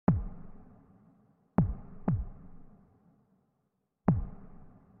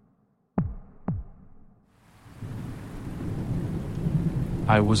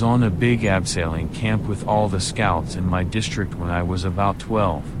I was on a big abseiling camp with all the scouts in my district when I was about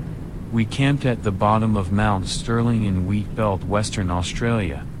 12. We camped at the bottom of Mount Sterling in Wheatbelt, Western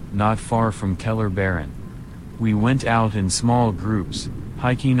Australia, not far from Keller Barron. We went out in small groups,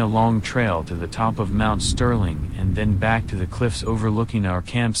 hiking a long trail to the top of Mount Sterling and then back to the cliffs overlooking our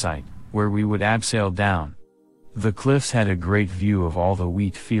campsite, where we would abseil down. The cliffs had a great view of all the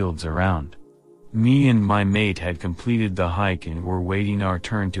wheat fields around. Me and my mate had completed the hike and were waiting our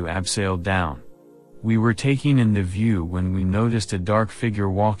turn to abseil down. We were taking in the view when we noticed a dark figure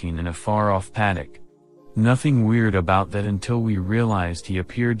walking in a far-off paddock. Nothing weird about that until we realized he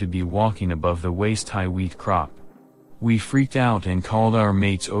appeared to be walking above the waist-high wheat crop. We freaked out and called our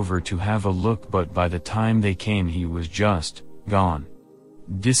mates over to have a look, but by the time they came he was just gone.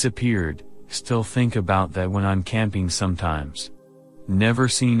 Disappeared. Still think about that when I'm camping sometimes. Never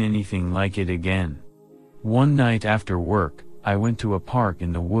seen anything like it again. One night after work, I went to a park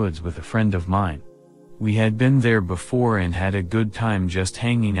in the woods with a friend of mine. We had been there before and had a good time just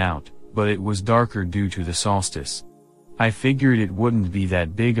hanging out, but it was darker due to the solstice. I figured it wouldn't be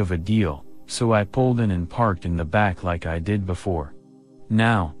that big of a deal, so I pulled in and parked in the back like I did before.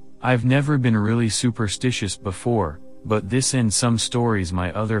 Now, I've never been really superstitious before, but this and some stories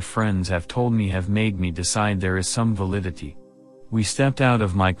my other friends have told me have made me decide there is some validity. We stepped out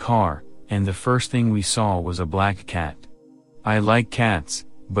of my car, and the first thing we saw was a black cat. I like cats,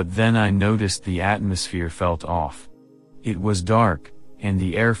 but then I noticed the atmosphere felt off. It was dark, and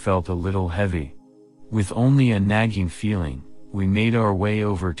the air felt a little heavy. With only a nagging feeling, we made our way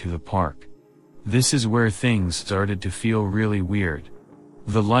over to the park. This is where things started to feel really weird.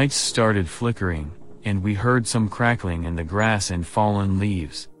 The lights started flickering, and we heard some crackling in the grass and fallen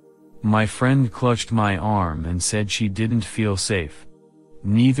leaves. My friend clutched my arm and said she didn't feel safe.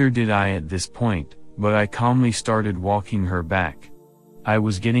 Neither did I at this point, but I calmly started walking her back. I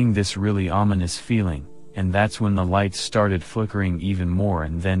was getting this really ominous feeling, and that's when the lights started flickering even more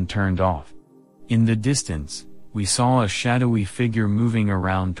and then turned off. In the distance, we saw a shadowy figure moving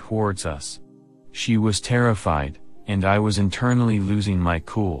around towards us. She was terrified, and I was internally losing my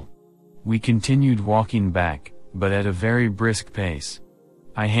cool. We continued walking back, but at a very brisk pace.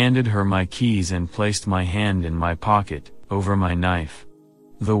 I handed her my keys and placed my hand in my pocket, over my knife.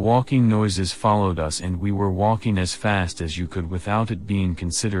 The walking noises followed us and we were walking as fast as you could without it being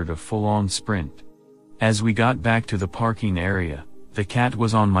considered a full-on sprint. As we got back to the parking area, the cat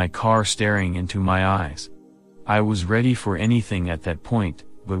was on my car staring into my eyes. I was ready for anything at that point,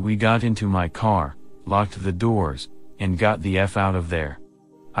 but we got into my car, locked the doors, and got the F out of there.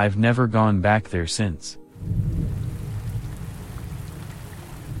 I've never gone back there since.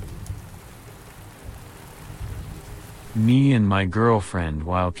 Me and my girlfriend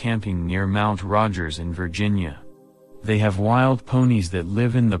while camping near Mount Rogers in Virginia. They have wild ponies that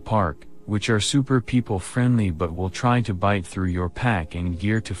live in the park, which are super people friendly but will try to bite through your pack and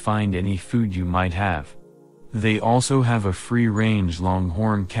gear to find any food you might have. They also have a free-range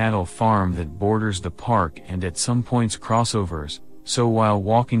longhorn cattle farm that borders the park and at some points crossovers, so while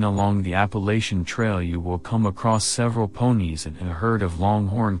walking along the Appalachian Trail you will come across several ponies and a herd of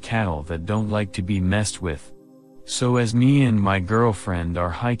longhorn cattle that don't like to be messed with. So as me and my girlfriend are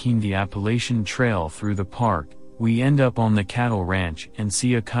hiking the Appalachian Trail through the park, we end up on the cattle ranch and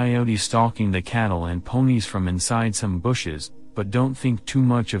see a coyote stalking the cattle and ponies from inside some bushes, but don't think too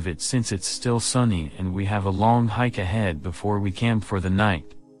much of it since it's still sunny and we have a long hike ahead before we camp for the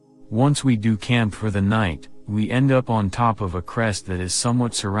night. Once we do camp for the night, we end up on top of a crest that is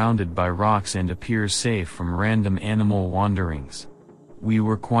somewhat surrounded by rocks and appears safe from random animal wanderings. We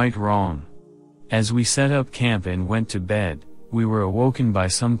were quite wrong. As we set up camp and went to bed, we were awoken by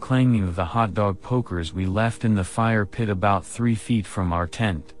some clanging of the hot dog pokers we left in the fire pit about 3 feet from our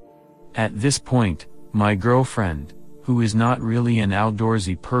tent. At this point, my girlfriend, who is not really an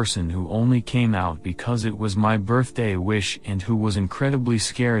outdoorsy person who only came out because it was my birthday wish and who was incredibly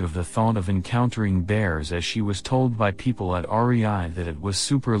scared of the thought of encountering bears as she was told by people at REI that it was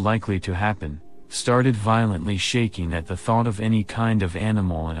super likely to happen, started violently shaking at the thought of any kind of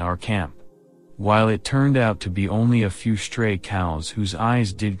animal in our camp. While it turned out to be only a few stray cows whose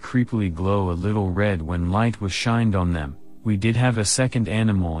eyes did creepily glow a little red when light was shined on them, we did have a second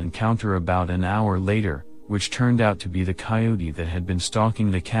animal encounter about an hour later, which turned out to be the coyote that had been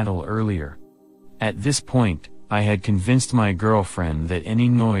stalking the cattle earlier. At this point, I had convinced my girlfriend that any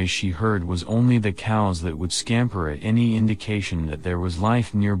noise she heard was only the cows that would scamper at any indication that there was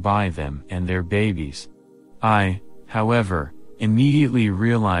life nearby them and their babies. I, however, immediately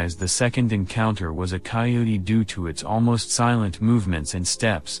realized the second encounter was a coyote due to its almost silent movements and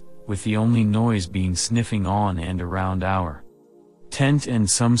steps, with the only noise being sniffing on and around our tent and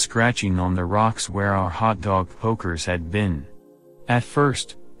some scratching on the rocks where our hot dog pokers had been. At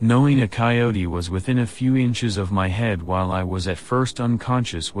first, knowing a coyote was within a few inches of my head while I was at first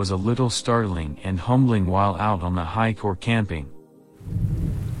unconscious was a little startling and humbling while out on a hike or camping.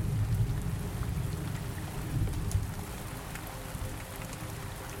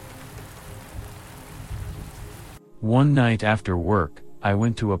 One night after work, I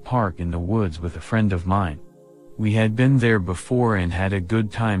went to a park in the woods with a friend of mine. We had been there before and had a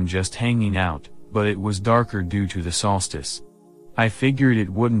good time just hanging out, but it was darker due to the solstice. I figured it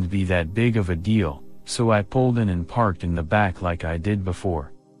wouldn't be that big of a deal, so I pulled in and parked in the back like I did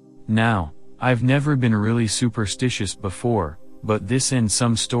before. Now, I've never been really superstitious before, but this and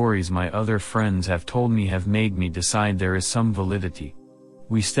some stories my other friends have told me have made me decide there is some validity.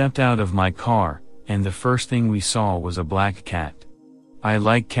 We stepped out of my car, and the first thing we saw was a black cat. I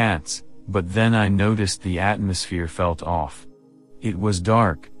like cats, but then I noticed the atmosphere felt off. It was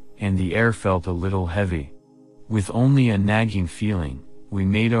dark, and the air felt a little heavy. With only a nagging feeling, we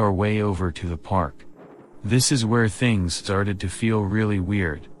made our way over to the park. This is where things started to feel really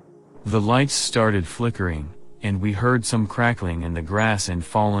weird. The lights started flickering, and we heard some crackling in the grass and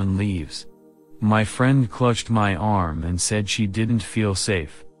fallen leaves. My friend clutched my arm and said she didn't feel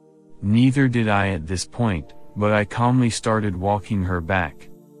safe. Neither did I at this point, but I calmly started walking her back.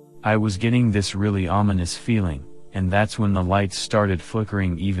 I was getting this really ominous feeling, and that's when the lights started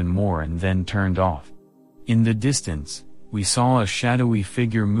flickering even more and then turned off. In the distance, we saw a shadowy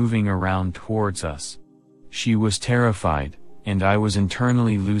figure moving around towards us. She was terrified, and I was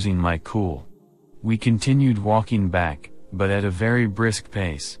internally losing my cool. We continued walking back, but at a very brisk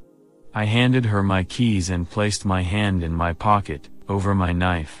pace. I handed her my keys and placed my hand in my pocket, over my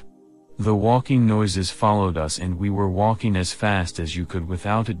knife. The walking noises followed us and we were walking as fast as you could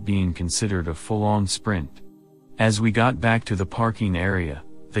without it being considered a full-on sprint. As we got back to the parking area,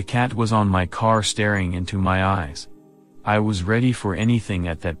 the cat was on my car staring into my eyes. I was ready for anything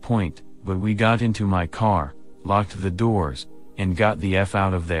at that point, but we got into my car, locked the doors, and got the F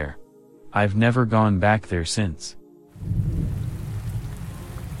out of there. I've never gone back there since.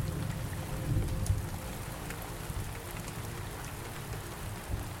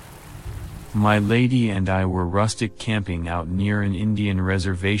 My lady and I were rustic camping out near an Indian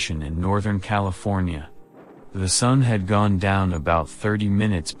reservation in Northern California. The sun had gone down about 30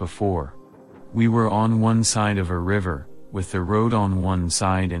 minutes before. We were on one side of a river, with the road on one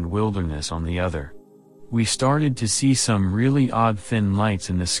side and wilderness on the other. We started to see some really odd thin lights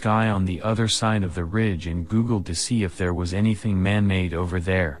in the sky on the other side of the ridge and Googled to see if there was anything man-made over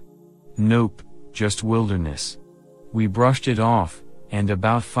there. Nope, just wilderness. We brushed it off, and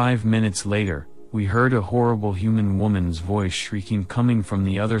about 5 minutes later, we heard a horrible human woman's voice shrieking coming from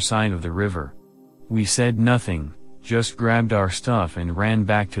the other side of the river. We said nothing, just grabbed our stuff and ran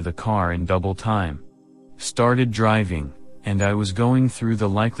back to the car in double time. Started driving, and I was going through the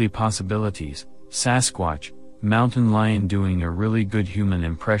likely possibilities: Sasquatch, mountain lion doing a really good human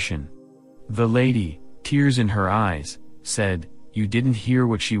impression. The lady, tears in her eyes, said, "You didn't hear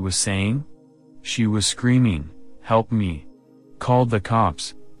what she was saying? She was screaming, 'Help me.' Called the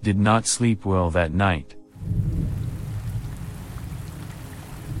cops, did not sleep well that night."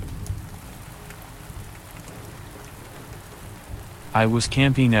 I was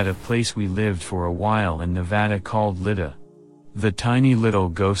camping at a place we lived for a while in Nevada called Lita. The tiny little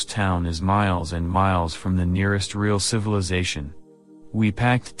ghost town is miles and miles from the nearest real civilization. We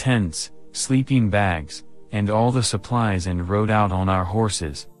packed tents, sleeping bags, and all the supplies and rode out on our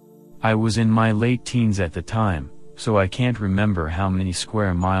horses. I was in my late teens at the time, so I can't remember how many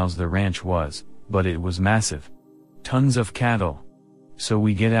square miles the ranch was, but it was massive. Tons of cattle. So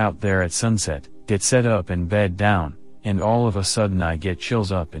we get out there at sunset, get set up and bed down, and all of a sudden I get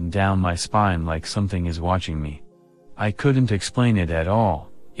chills up and down my spine like something is watching me. I couldn't explain it at all,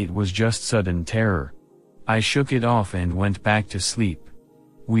 it was just sudden terror. I shook it off and went back to sleep.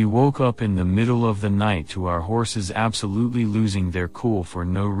 We woke up in the middle of the night to our horses absolutely losing their cool for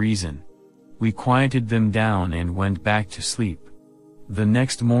no reason. We quieted them down and went back to sleep. The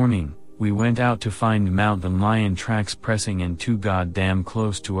next morning, we went out to find mountain lion tracks pressing in too goddamn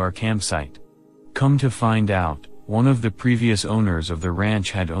close to our campsite. Come to find out, one of the previous owners of the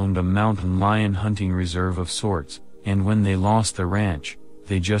ranch had owned a mountain lion hunting reserve of sorts, and when they lost the ranch,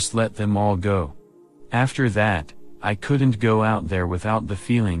 they just let them all go. After that, I couldn't go out there without the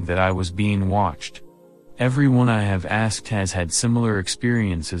feeling that I was being watched. Everyone I have asked has had similar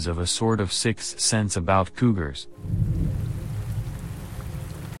experiences of a sort of sixth sense about cougars.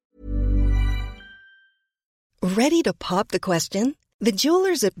 Ready to pop the question? The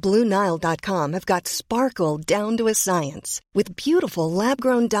jewelers at BlueNile.com have got sparkle down to a science with beautiful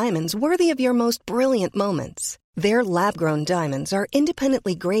lab-grown diamonds worthy of your most brilliant moments. Their lab-grown diamonds are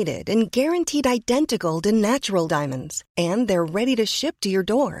independently graded and guaranteed identical to natural diamonds, and they're ready to ship to your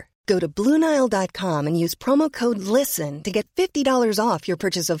door. Go to BlueNile.com and use promo code LISTEN to get $50 off your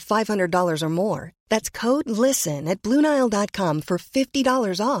purchase of $500 or more. That's code LISTEN at BlueNile.com for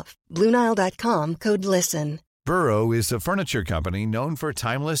 $50 off. BlueNile.com, code LISTEN. Burrow is a furniture company known for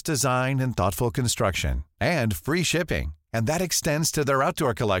timeless design and thoughtful construction, and free shipping, and that extends to their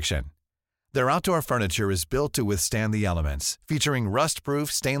outdoor collection. Their outdoor furniture is built to withstand the elements, featuring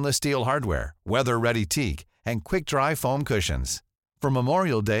rust-proof stainless steel hardware, weather-ready teak, and quick-dry foam cushions. For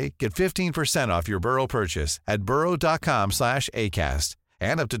Memorial Day, get 15% off your Burrow purchase at burrow.com/ACAST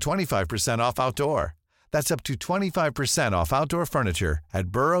and up to 25% off outdoor. That's up to 25% off outdoor furniture at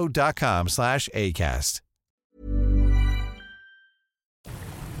burrow.com/ACAST.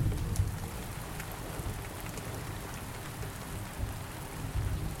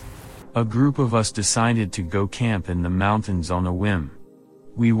 A group of us decided to go camp in the mountains on a whim.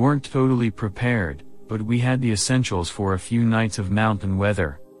 We weren't totally prepared, but we had the essentials for a few nights of mountain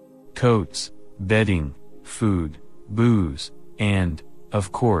weather. Coats, bedding, food, booze, and,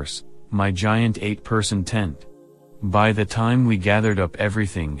 of course, my giant 8-person tent. By the time we gathered up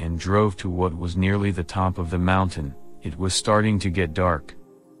everything and drove to what was nearly the top of the mountain, it was starting to get dark.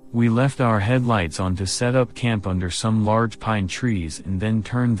 We left our headlights on to set up camp under some large pine trees and then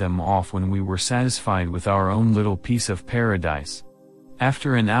turned them off when we were satisfied with our own little piece of paradise.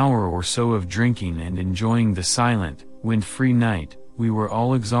 After an hour or so of drinking and enjoying the silent, wind-free night, we were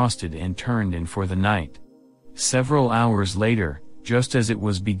all exhausted and turned in for the night. Several hours later, just as it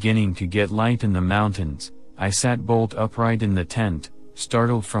was beginning to get light in the mountains, I sat bolt upright in the tent,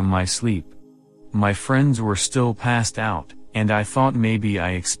 startled from my sleep. My friends were still passed out, and I thought maybe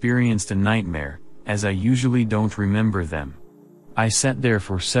I experienced a nightmare, as I usually don't remember them. I sat there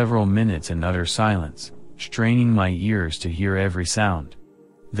for several minutes in utter silence, straining my ears to hear every sound.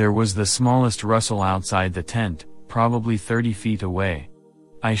 There was the smallest rustle outside the tent, probably 30 feet away.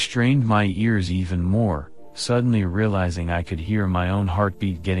 I strained my ears even more, suddenly realizing I could hear my own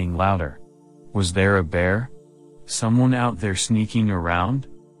heartbeat getting louder. Was there a bear? Someone out there sneaking around?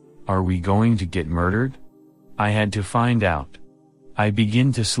 Are we going to get murdered? I had to find out. I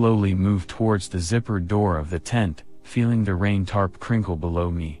began to slowly move towards the zippered door of the tent, feeling the rain tarp crinkle below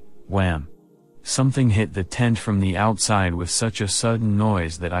me. Wham! Something hit the tent from the outside with such a sudden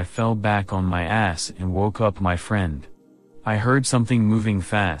noise that I fell back on my ass and woke up my friend. I heard something moving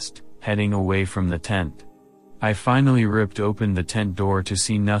fast, heading away from the tent. I finally ripped open the tent door to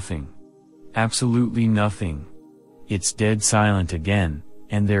see nothing. Absolutely nothing. It's dead silent again,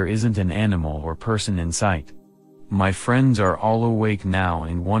 and there isn't an animal or person in sight. My friends are all awake now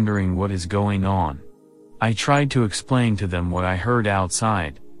and wondering what is going on. I tried to explain to them what I heard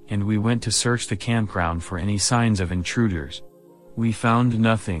outside, and we went to search the campground for any signs of intruders. We found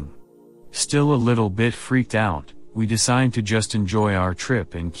nothing. Still a little bit freaked out, we decided to just enjoy our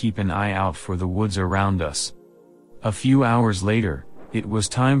trip and keep an eye out for the woods around us. A few hours later, it was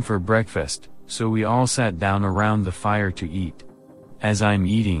time for breakfast, so we all sat down around the fire to eat. As I'm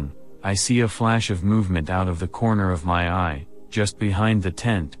eating, I see a flash of movement out of the corner of my eye, just behind the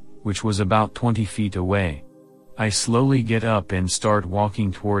tent, which was about 20 feet away. I slowly get up and start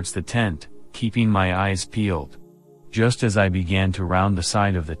walking towards the tent, keeping my eyes peeled. Just as I began to round the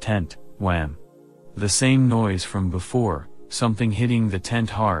side of the tent, wham! The same noise from before, something hitting the tent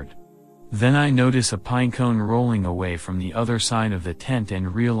hard. Then I notice a pine cone rolling away from the other side of the tent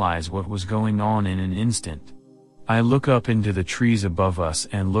and realize what was going on in an instant. I look up into the trees above us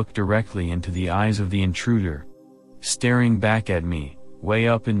and look directly into the eyes of the intruder. Staring back at me, way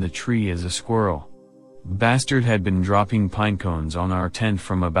up in the tree is a squirrel. Bastard had been dropping pine cones on our tent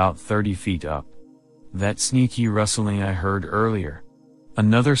from about 30 feet up. That sneaky rustling I heard earlier.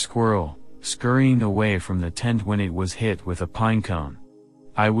 Another squirrel, scurrying away from the tent when it was hit with a pine cone.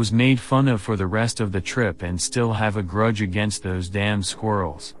 I was made fun of for the rest of the trip and still have a grudge against those damn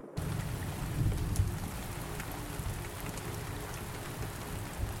squirrels.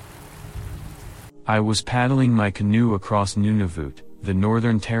 I was paddling my canoe across Nunavut, the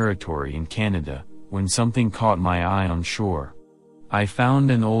Northern Territory in Canada, when something caught my eye on shore. I found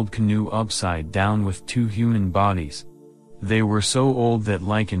an old canoe upside down with 2 human bodies. They were so old that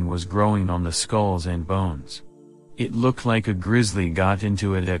lichen was growing on the skulls and bones. It looked like a grizzly got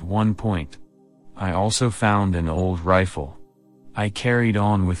into it at one point. I also found an old rifle. I carried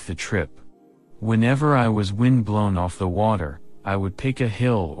on with the trip. Whenever I was wind-blown off the water, I would pick a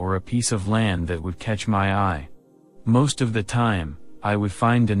hill or a piece of land that would catch my eye. Most of the time, I would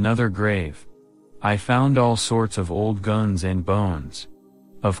find another grave. I found all sorts of old guns and bones.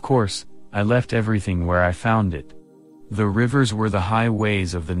 Of course, I left everything where I found it. The rivers were the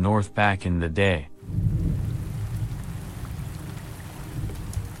highways of the North back in the day.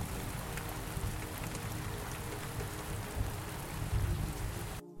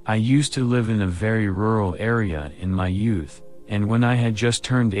 I used to live in a very rural area in my youth, and when I had just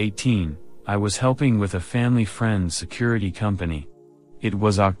turned 18, I was helping with a family friend's security company. It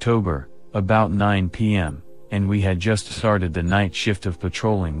was October, about 9 p.m., and we had just started the night shift of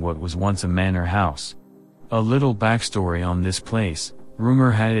patrolling what was once a manor house. A little backstory on this place: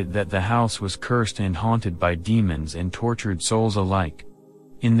 rumor had it that the house was cursed and haunted by demons and tortured souls alike.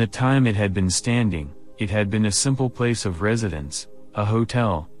 In the time it had been standing, it had been a simple place of residence, a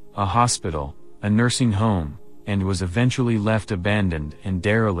hotel, a hospital, a nursing home, and was eventually left abandoned and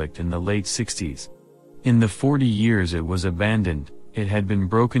derelict in the late 60s. In the 40 years it was abandoned, it had been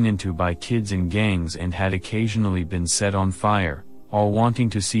broken into by kids and gangs and had occasionally been set on fire, all wanting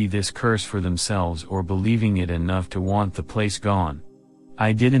to see this curse for themselves or believing it enough to want the place gone.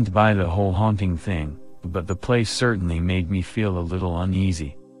 I didn't buy the whole haunting thing, but the place certainly made me feel a little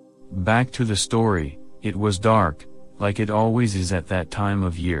uneasy. Back to the story: it was dark, like it always is at that time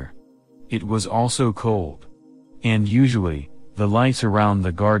of year. It was also cold. And usually, the lights around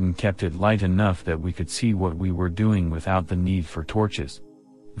the garden kept it light enough that we could see what we were doing without the need for torches.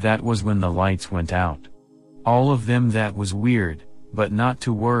 That was when the lights went out. All of them. That was weird, but not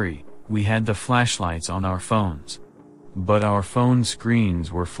to worry, we had the flashlights on our phones. But our phone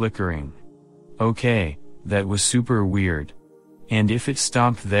screens were flickering. Okay, that was super weird. And if it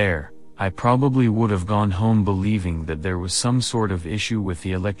stopped there, I probably would have gone home believing that there was some sort of issue with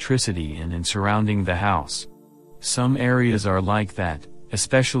the electricity in and surrounding the house. Some areas are like that,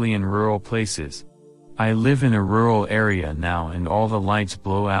 especially in rural places. I live in a rural area now and all the lights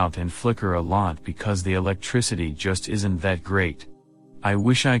blow out and flicker a lot because the electricity just isn't that great. I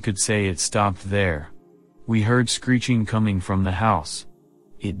wish I could say it stopped there. We heard screeching coming from the house.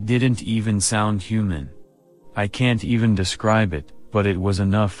 It didn't even sound human. I can't even describe it, but it was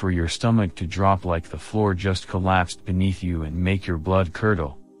enough for your stomach to drop like the floor just collapsed beneath you and make your blood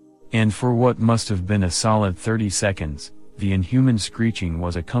curdle. And for what must have been a solid 30 seconds, the inhuman screeching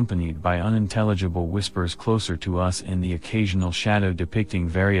was accompanied by unintelligible whispers closer to us and the occasional shadow depicting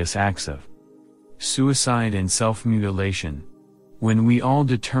various acts of suicide and self-mutilation. When we all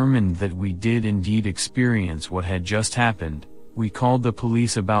determined that we did indeed experience what had just happened, we called the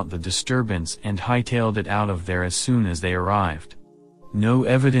police about the disturbance and hightailed it out of there as soon as they arrived. No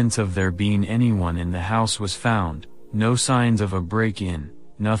evidence of there being anyone in the house was found, no signs of a break-in,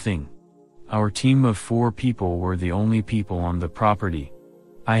 nothing. Our team of 4 people were the only people on the property.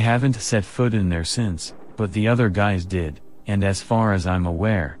 I haven't set foot in there since, but the other guys did, and as far as I'm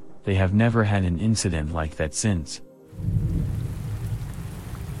aware, they have never had an incident like that since.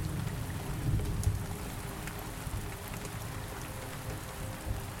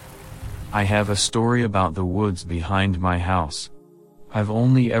 I have a story about the woods behind my house. I've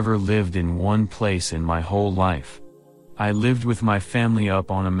only ever lived in one place in my whole life. I lived with my family up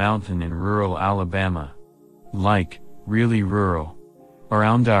on a mountain in rural Alabama. Like, really rural.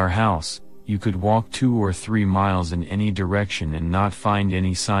 Around our house, you could walk 2 or 3 miles in any direction and not find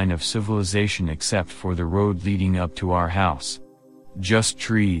any sign of civilization except for the road leading up to our house. Just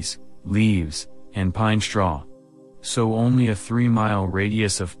trees, leaves, and pine straw. So only a 3-mile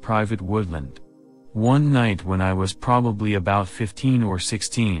radius of private woodland. One night when I was probably about 15 or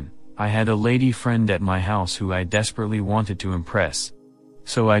 16, I had a lady friend at my house who I desperately wanted to impress.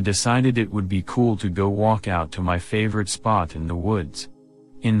 So I decided it would be cool to go walk out to my favorite spot in the woods.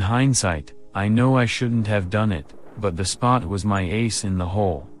 In hindsight, I know I shouldn't have done it, but the spot was my ace in the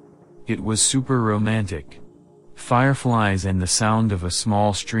hole. It was super romantic. Fireflies and the sound of a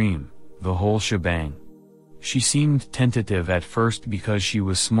small stream, the whole shebang. She seemed tentative at first because she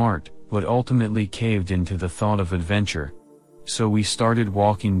was smart, but ultimately caved into the thought of adventure. So we started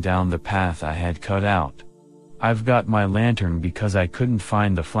walking down the path I had cut out. I've got my lantern because I couldn't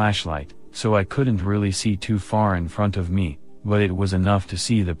find the flashlight, so I couldn't really see too far in front of me, but it was enough to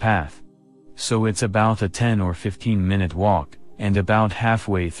see the path. So it's about a 10 or 15 minute walk, and about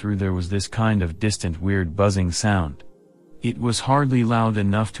halfway through there was this kind of distant weird buzzing sound. It was hardly loud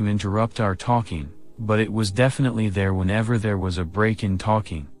enough to interrupt our talking, but it was definitely there whenever there was a break in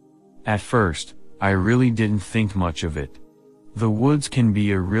talking. At first, I really didn't think much of it. The woods can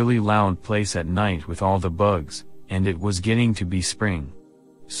be a really loud place at night with all the bugs, and it was getting to be spring.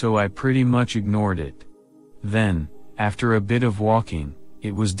 So I pretty much ignored it. Then, after a bit of walking,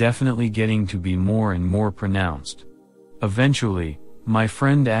 it was definitely getting to be more and more pronounced. Eventually, My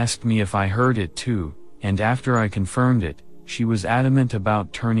friend asked me if I heard it too, and after I confirmed it, she was adamant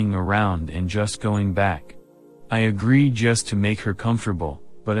about turning around and just going back. I agreed just to make her comfortable,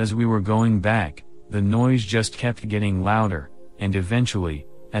 but as we were going back, the noise just kept getting louder, and eventually,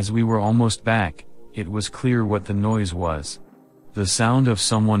 as we were almost back, it was clear what the noise was. The sound of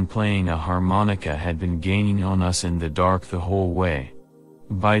someone playing a harmonica had been gaining on us in the dark the whole way.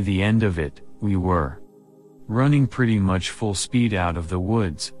 By the end of it, we were running pretty much full speed out of the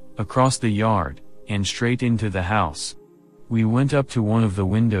woods, across the yard, and straight into the house. We went up to one of the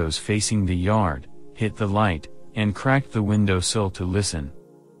windows facing the yard, hit the light, and cracked the windowsill to listen.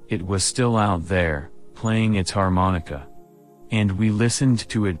 It was still out there, playing its harmonica. And we listened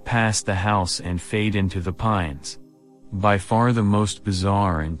to it pass the house and fade into the pines. By far the most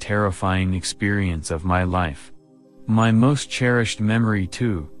bizarre and terrifying experience of my life. My most cherished memory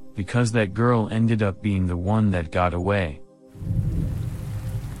too, because that girl ended up being the one that got away.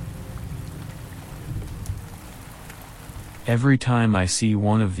 Every time I see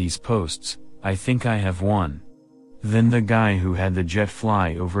one of these posts, I think I have won. Then the guy who had the jet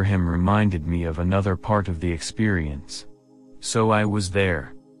fly over him reminded me of another part of the experience. So I was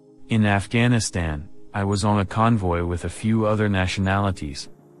there. In Afghanistan, I was on a convoy with a few other nationalities.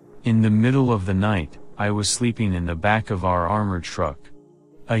 In the middle of the night, I was sleeping in the back of our armored truck.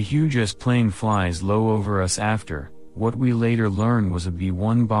 A huge ass plane flies low over us after, what we later learned was a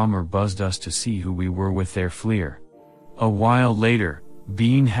B-1 bomber buzzed us to see who we were with their FLIR. A while later,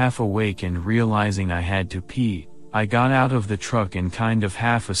 being half awake and realizing I had to pee, I got out of the truck and kind of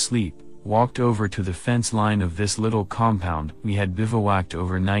half asleep, walked over to the fence line of this little compound we had bivouacked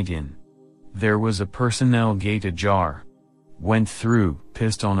overnight in. There was a personnel gate ajar. Went through,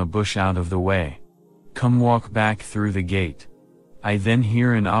 pissed on a bush out of the way. Come walk back through the gate. I then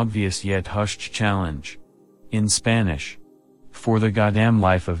hear an obvious yet hushed challenge. In Spanish. For the goddamn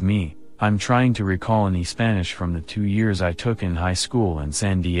life of me, I'm trying to recall any Spanish from the 2 years I took in high school in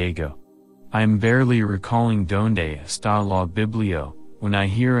San Diego. I'm barely recalling donde está la biblio, when I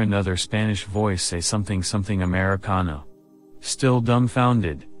hear another Spanish voice say something Americano. Still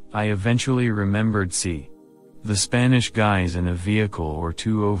dumbfounded, I eventually remembered the Spanish guys in a vehicle or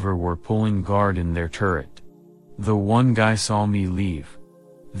two over were pulling guard in their turret. The one guy saw me leave.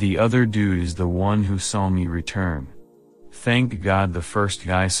 The other dude is the one who saw me return. Thank God the first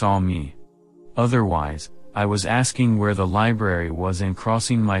guy saw me. Otherwise, I was asking where the library was and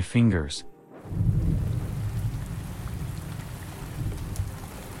crossing my fingers.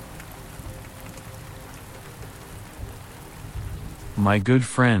 My good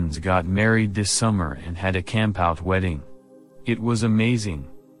friends got married this summer and had a campout wedding. It was amazing.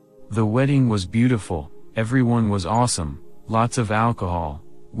 The wedding was beautiful, everyone was awesome, lots of alcohol,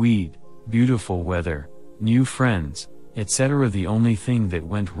 weed, beautiful weather, new friends, etc. The only thing that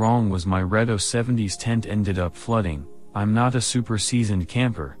went wrong was my Redo 70s tent ended up flooding. I'm not a super seasoned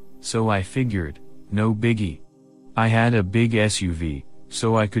camper, so I figured, no biggie. I had a big SUV,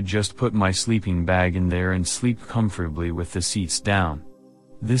 so I could just put my sleeping bag in there and sleep comfortably with the seats down.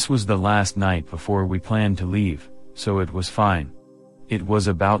 This was the last night before we planned to leave, so it was fine. It was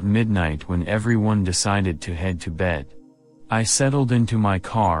about midnight when everyone decided to head to bed. I settled into my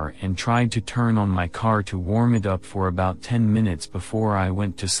car and tried to turn on my car to warm it up for about 10 minutes before I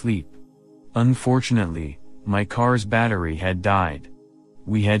went to sleep. Unfortunately, my car's battery had died.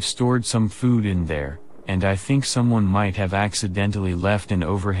 We had stored some food in there, and I think someone might have accidentally left an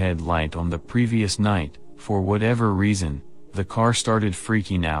overhead light on the previous night. For whatever reason, the car started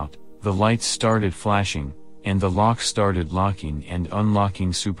freaking out, the lights started flashing, and the lock started locking and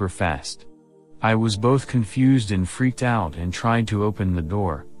unlocking super fast. I was both confused and freaked out and tried to open the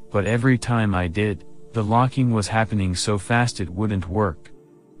door, but every time I did, the locking was happening so fast it wouldn't work.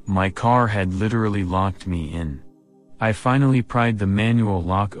 My car had literally locked me in. I finally pried the manual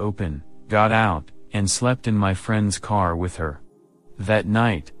lock open, got out, and slept in my friend's car with her. That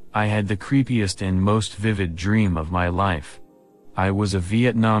night, I had the creepiest and most vivid dream of my life. I was a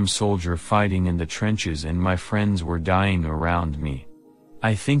Vietnam soldier fighting in the trenches and my friends were dying around me.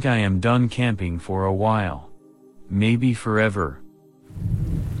 I think I am done camping for a while. Maybe forever.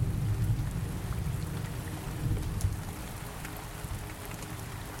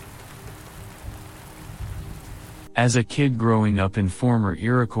 As a kid growing up in former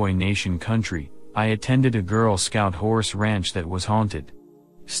Iroquois Nation country, I attended a Girl Scout horse ranch that was haunted.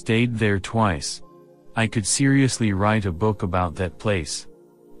 Stayed there twice. I could seriously write a book about that place.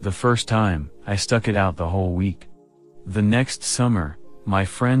 The first time, I stuck it out the whole week. The next summer, my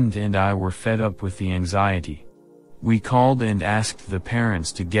friend and I were fed up with the anxiety. We called and asked the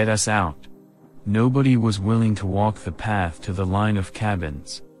parents to get us out. Nobody was willing to walk the path to the line of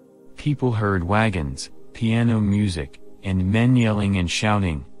cabins. People heard wagons, piano music, and men yelling and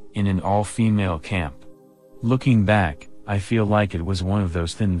shouting, in an all-female camp. Looking back, I feel like it was one of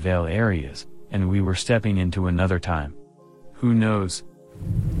those thin veil areas, and we were stepping into another time. Who knows?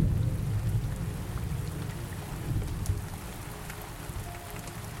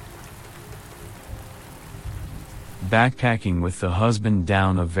 Backpacking with the husband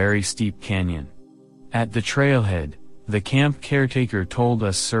down a very steep canyon. At the trailhead, the camp caretaker told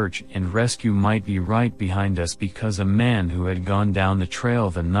us search and rescue might be right behind us because a man who had gone down the trail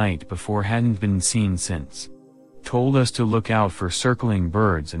the night before hadn't been seen since. Told us to look out for circling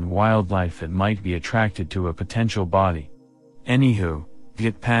birds and wildlife that might be attracted to a potential body. Anywho,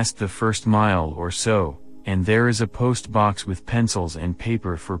 get past the first mile or so, and there is a post box with pencils and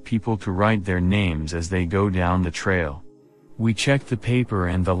paper for people to write their names as they go down the trail. We checked the paper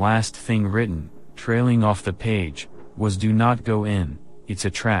and the last thing written, trailing off the page, was "Do not go in, it's a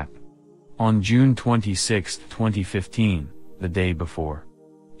trap." On June 26, 2015, the day before.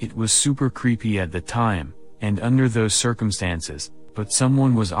 It was super creepy at the time, and under those circumstances, but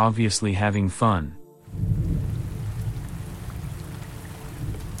someone was obviously having fun.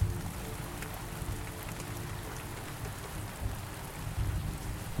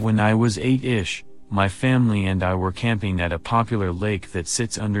 When I was 8-ish, my family and I were camping at a popular lake that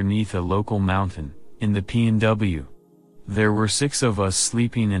sits underneath a local mountain, in the PNW. There were 6 of us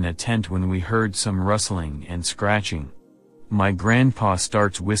sleeping in a tent when we heard some rustling and scratching. My grandpa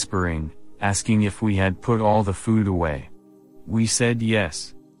starts whispering, asking if we had put all the food away. We said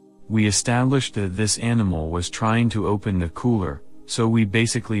yes. We established that this animal was trying to open the cooler, so we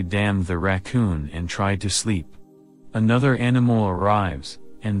basically damned the raccoon and tried to sleep. Another animal arrives,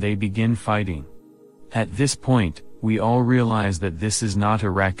 and they begin fighting. At this point, we all realize that this is not a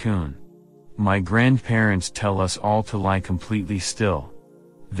raccoon. My grandparents tell us all to lie completely still.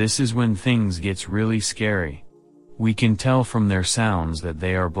 This is when things gets really scary. We can tell from their sounds that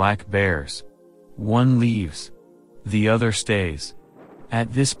they are black bears. One leaves. The other stays.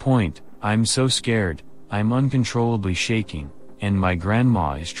 At this point, I'm so scared, I'm uncontrollably shaking, and my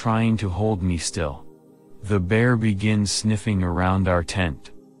grandma is trying to hold me still. The bear begins sniffing around our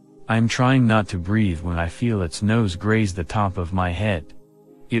tent. I'm trying not to breathe when I feel its nose graze the top of my head.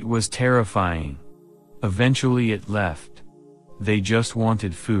 It was terrifying. Eventually it left. They just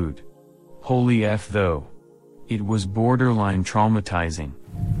wanted food. Holy F though. It was borderline traumatizing.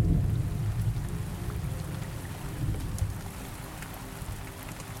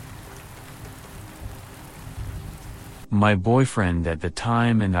 My boyfriend at the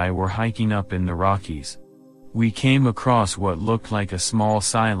time and I were hiking up in the Rockies. We came across what looked like a small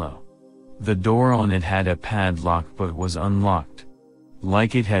silo. The door on it had a padlock but was unlocked.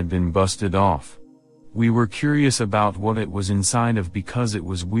 Like it had been busted off. We were curious about what it was inside of because it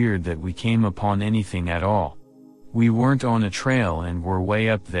was weird that we came upon anything at all. We weren't on a trail and were way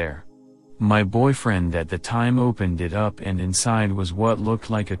up there. My boyfriend at the time opened it up and inside was what looked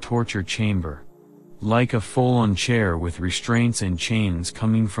like a torture chamber. Like a full-on chair with restraints and chains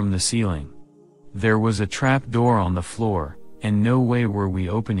coming from the ceiling. There was a trap door on the floor, and no way were we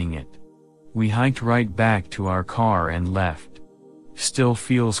opening it. We hiked right back to our car and left. Still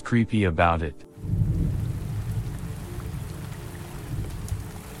feels creepy about it.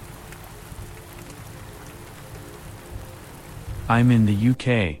 I'm in the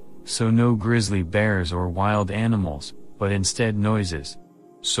UK, so no grizzly bears or wild animals, but instead noises.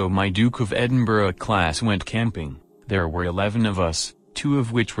 So my Duke of Edinburgh class went camping. There were 11 of us, 2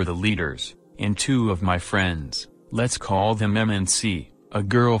 of which were the leaders, and 2 of my friends, let's call them M and C, a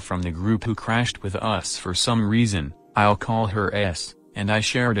girl from the group who crashed with us for some reason, I'll call her S, and I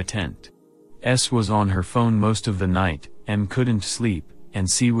shared a tent. S was on her phone most of the night, M couldn't sleep, and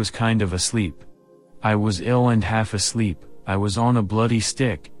C was kind of asleep. I was ill and half asleep, I was on a bloody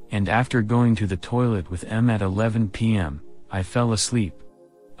stick, and after going to the toilet with M at 11 p.m., I fell asleep.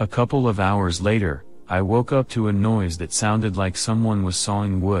 A couple of hours later, I woke up to a noise that sounded like someone was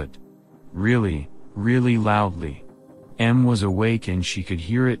sawing wood. Really, really loudly. M was awake and she could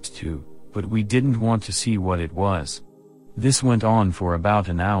hear it too, but we didn't want to see what it was. This went on for about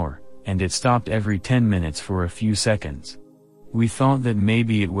an hour, and it stopped every 10 minutes for a few seconds. We thought that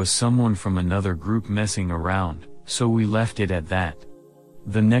maybe it was someone from another group messing around, so we left it at that.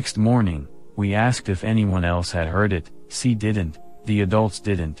 The next morning, we asked if anyone else had heard it, C didn't, the adults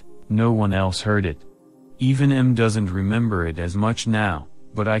didn't, no one else heard it. Even M doesn't remember it as much now,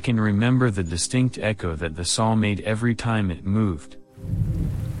 but I can remember the distinct echo that the saw made every time it moved.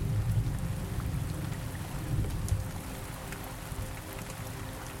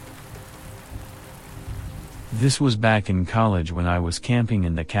 This was back in college when I was camping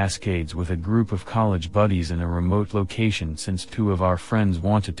in the Cascades with a group of college buddies in a remote location since two of our friends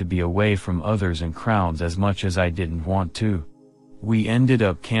wanted to be away from others and crowds as much as I didn't want to. We ended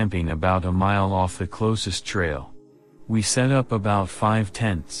up camping about a mile off the closest trail. We set up about 5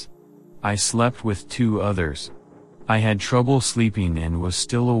 tents. I slept with 2 others. I had trouble sleeping and was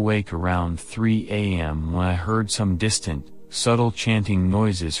still awake around 3 a.m. when I heard some distant, subtle chanting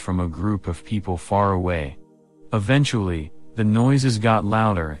noises from a group of people far away. Eventually, the noises got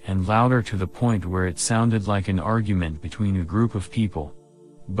louder and louder to the point where it sounded like an argument between a group of people.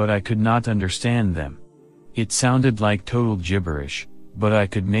 But I could not understand them. It sounded like total gibberish, but I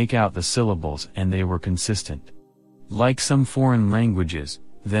could make out the syllables and they were consistent. Like some foreign languages.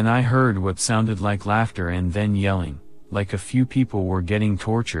 Then I heard what sounded like laughter and then yelling, like a few people were getting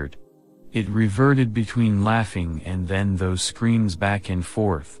tortured. It reverted between laughing and then those screams back and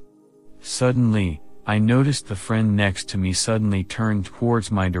forth. Suddenly, I noticed the friend next to me suddenly turned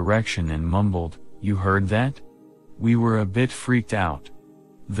towards my direction and mumbled, "You heard that?" We were a bit freaked out.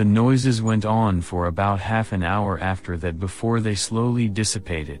 The noises went on for about half an hour after that before they slowly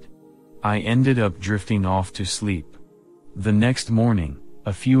dissipated. I ended up drifting off to sleep. The next morning,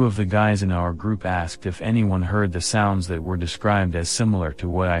 a few of the guys in our group asked if anyone heard the sounds that were described as similar to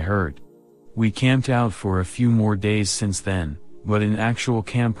what I heard. We camped out for a few more days since then, but in actual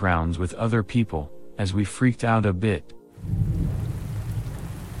campgrounds with other people, as we freaked out a bit.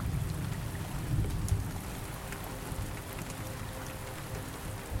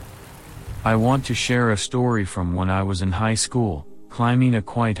 I want to share a story from when I was in high school, climbing a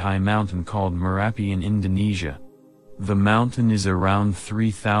quite high mountain called Merapi in Indonesia. The mountain is around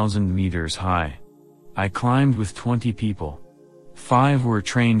 3,000 meters high. I climbed with 20 people. 5 were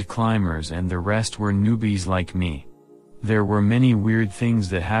trained climbers and the rest were newbies like me. There were many weird things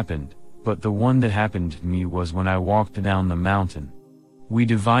that happened, but the one that happened to me was when I walked down the mountain. We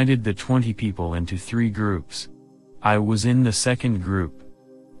divided the 20 people into 3 groups. I was in the second group.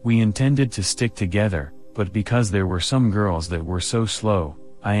 We intended to stick together, but because there were some girls that were so slow,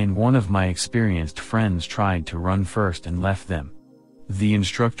 I and one of my experienced friends tried to run first and left them. The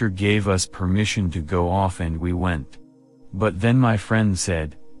instructor gave us permission to go off and we went. But then my friend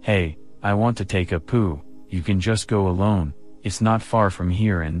said, "Hey, I want to take a poo, you can just go alone, it's not far from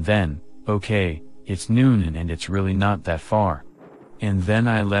here." And then, okay, it's noon and it's really not that far. And then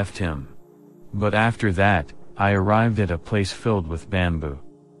I left him. But after that, I arrived at a place filled with bamboo.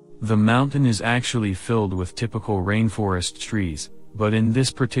 The mountain is actually filled with typical rainforest trees, but in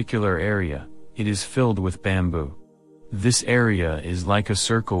this particular area, it is filled with bamboo. This area is like a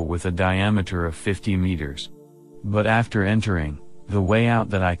circle with a diameter of 50 meters. But after entering, the way out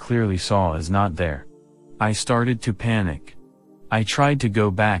that I clearly saw is not there. I started to panic. I tried to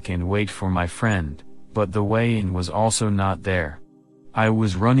go back and wait for my friend, but the way in was also not there. I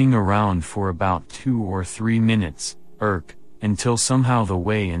was running around for about 2 or 3 minutes, until somehow the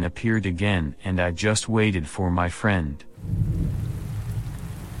way in appeared again and I just waited for my friend.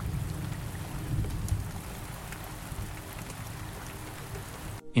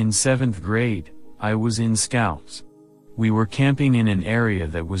 In 7th grade, I was in Scouts. We were camping in an area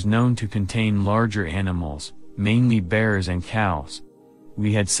that was known to contain larger animals, mainly bears and cows.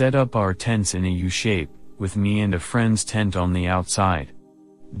 We had set up our tents in a U-shape, with me and a friend's tent on the outside.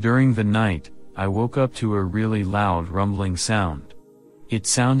 During the night, I woke up to a really loud rumbling sound. It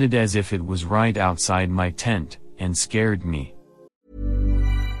sounded as if it was right outside my tent, and scared me.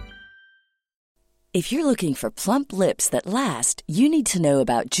 If you're looking for plump lips that last, you need to know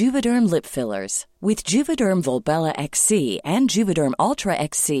about Juvederm lip fillers. With Juvederm Volbella XC and Juvederm Ultra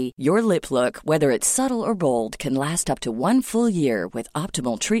XC, your lip look, whether it's subtle or bold, can last up to 1 full year with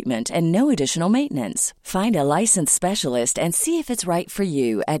optimal treatment and no additional maintenance. Find a licensed specialist and see if it's right for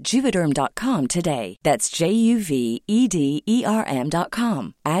you at Juvederm.com today. That's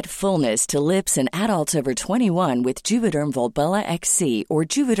JUVEDERM.com. Add fullness to lips in adults over 21 with Juvederm Volbella XC or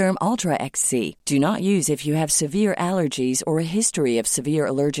Juvederm Ultra XC. Do not use if you have severe allergies or a history of severe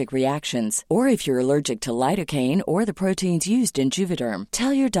allergic reactions, or if you're allergic to lidocaine or the proteins used in Juvederm.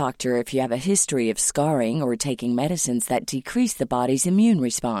 Tell your doctor if you have a history of scarring or taking medicines that decrease the body's immune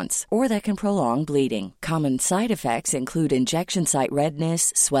response or that can prolong bleeding. Common side effects include injection site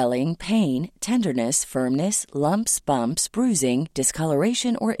redness, swelling, pain, tenderness, firmness, lumps, bumps, bruising,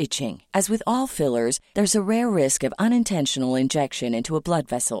 discoloration, or itching. As with all fillers, there's a rare risk of unintentional injection into a blood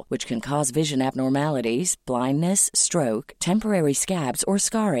vessel, which can cause vision abnormalities, blindness, stroke, temporary scabs, or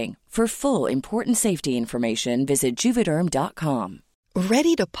scarring. For full, important safety information, visit Juvederm.com.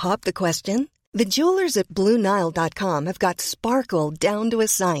 Ready to pop the question? The jewelers at BlueNile.com have got sparkle down to a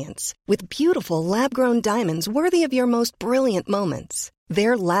science with beautiful lab-grown diamonds worthy of your most brilliant moments.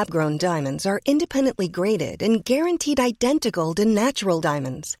 Their lab-grown diamonds are independently graded and guaranteed identical to natural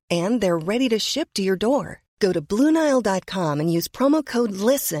diamonds, and they're ready to ship to your door. Go to BlueNile.com and use promo code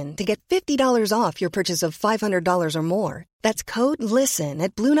LISTEN to get $50 off your purchase of $500 or more. That's code LISTEN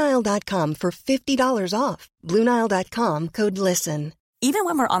at BlueNile.com for $50 off. BlueNile.com, code LISTEN. Even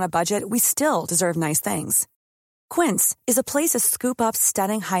when we're on a budget, we still deserve nice things. Quince is a place to scoop up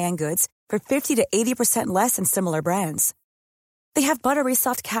stunning high-end goods for 50 to 80% less than similar brands. They have buttery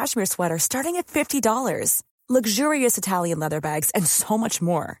soft cashmere sweaters starting at $50, luxurious Italian leather bags, and so much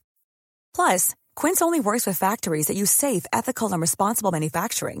more. Plus, Quince only works with factories that use safe, ethical, and responsible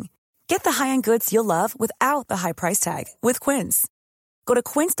manufacturing. Get the high-end goods you'll love without the high price tag with Quince. Go to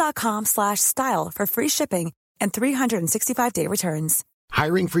quince.com/style for free shipping and 365-day returns.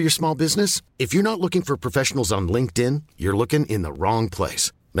 Hiring for your small business? If you're not looking for professionals on LinkedIn, you're looking in the wrong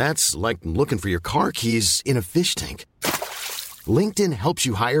place. That's like looking for your car keys in a fish tank. LinkedIn helps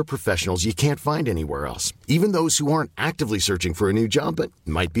you hire professionals you can't find anywhere else, even those who aren't actively searching for a new job but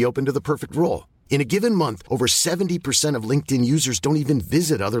might be open to the perfect role. In a given month, over 70% of LinkedIn users don't even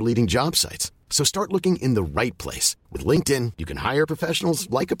visit other leading job sites. So start looking in the right place. With LinkedIn, you can hire professionals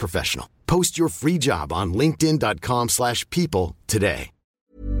like a professional. Post your free job on linkedin.com/people today.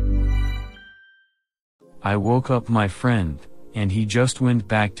 I woke up my friend, and he just went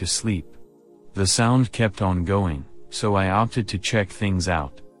back to sleep. The sound kept on going, so I opted to check things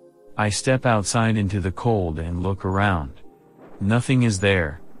out. I step outside into the cold and look around. Nothing is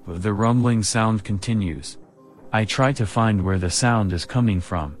there, but the rumbling sound continues. I try to find where the sound is coming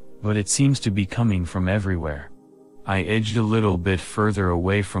from, but it seems to be coming from everywhere. I edged a little bit further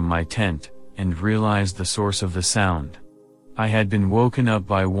away from my tent, and realized the source of the sound. I had been woken up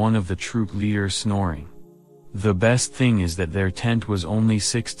by one of the troop leaders snoring. The best thing is that their tent was only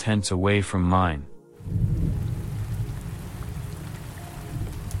 6 tents away from mine.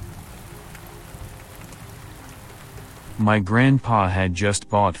 My grandpa had just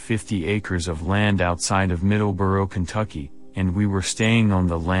bought 50 acres of land outside of Middleborough, Kentucky, and we were staying on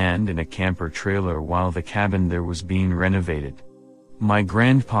the land in a camper trailer while the cabin there was being renovated. My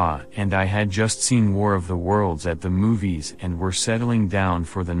grandpa and I had just seen War of the Worlds at the movies and were settling down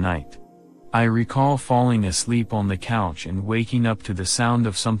for the night. I recall falling asleep on the couch and waking up to the sound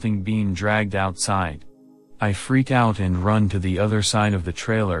of something being dragged outside. I freak out and run to the other side of the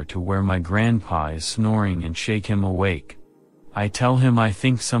trailer to where my grandpa is snoring and shake him awake. I tell him I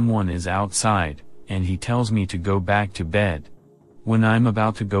think someone is outside, and he tells me to go back to bed. When I'm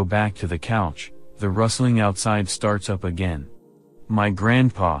about to go back to the couch, the rustling outside starts up again. My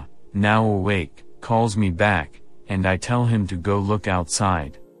grandpa, now awake, calls me back, and I tell him to go look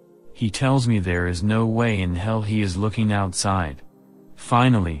outside. He tells me there is no way in hell he is looking outside.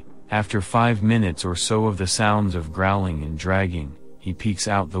 Finally, after 5 minutes or so of the sounds of growling and dragging, he peeks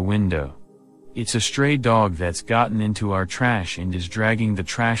out the window. It's a stray dog that's gotten into our trash and is dragging the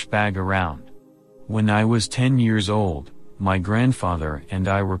trash bag around. When I was 10 years old, my grandfather and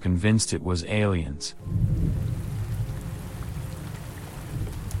I were convinced it was aliens.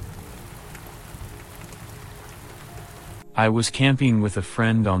 I was camping with a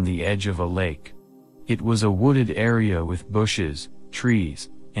friend on the edge of a lake. It was a wooded area with bushes, trees,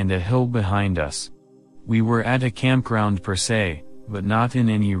 and a hill behind us. We were at a campground per se, but not in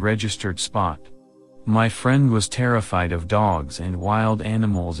any registered spot. My friend was terrified of dogs and wild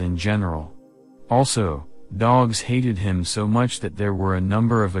animals in general. Also, dogs hated him so much that there were a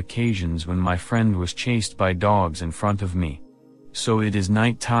number of occasions when my friend was chased by dogs in front of me. So it is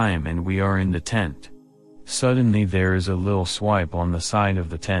night time and we are in the tent. Suddenly there is a little swipe on the side of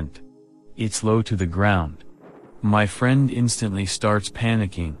the tent. It's low to the ground. My friend instantly starts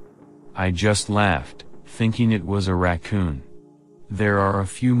panicking. I just laughed, thinking it was a raccoon. There are a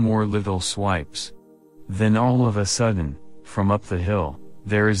few more little swipes. Then all of a sudden, from up the hill,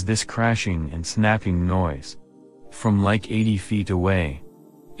 there is this crashing and snapping noise. From like 80 feet away.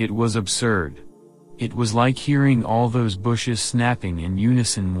 It was absurd. It was like hearing all those bushes snapping in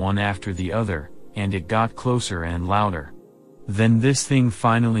unison one after the other, and it got closer and louder. Then this thing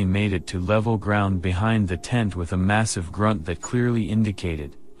finally made it to level ground behind the tent with a massive grunt that clearly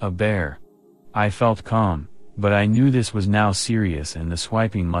indicated, a bear. I felt calm, but I knew this was now serious and the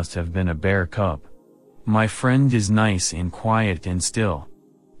swiping must have been a bear cub. My friend is nice and quiet and still.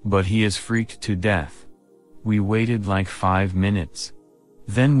 But he is freaked to death. We waited like 5 minutes.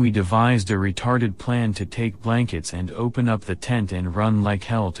 Then we devised a retarded plan to take blankets and open up the tent and run like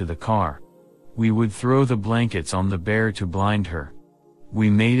hell to the car. We would throw the blankets on the bear to blind her. We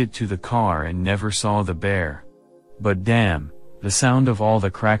made it to the car and never saw the bear. But damn, the sound of all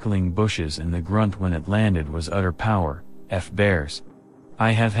the crackling bushes and the grunt when it landed was utter power. F bears.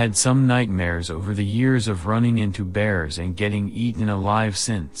 I have had some nightmares over the years of running into bears and getting eaten alive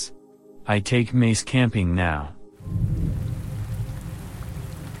since. I take Mace camping now.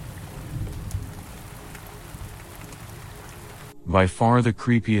 By far the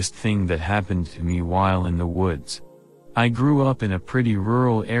creepiest thing that happened to me while in the woods. I grew up in a pretty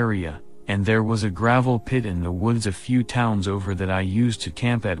rural area, and there was a gravel pit in the woods a few towns over that I used to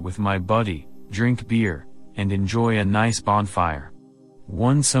camp at with my buddy, drink beer, and enjoy a nice bonfire.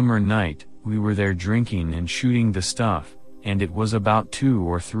 One summer night, we were there drinking and shooting the stuff, and it was about 2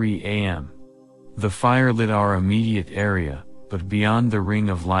 or 3 a.m. The fire lit our immediate area, but beyond the ring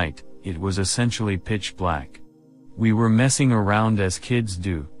of light, it was essentially pitch black. We were messing around as kids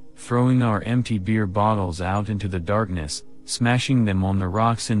do, throwing our empty beer bottles out into the darkness, smashing them on the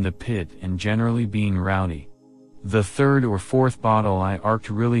rocks in the pit and generally being rowdy. The third or fourth bottle I arced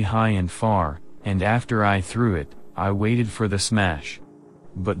really high and far, and after I threw it, I waited for the smash.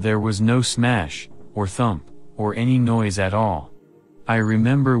 But there was no smash, or thump, or any noise at all. I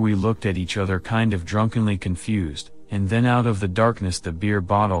remember we looked at each other kind of drunkenly confused, and then out of the darkness the beer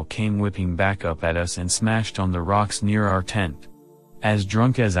bottle came whipping back up at us and smashed on the rocks near our tent. As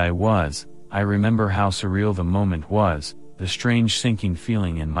drunk as I was, I remember how surreal the moment was, the strange sinking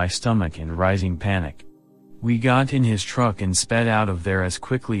feeling in my stomach and rising panic. We got in his truck and sped out of there as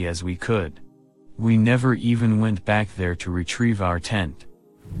quickly as we could. We never even went back there to retrieve our tent.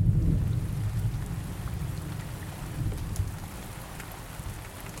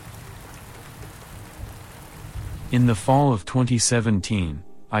 In the fall of 2017,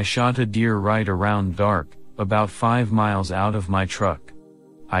 I shot a deer right around dark, about 5 miles out of my truck.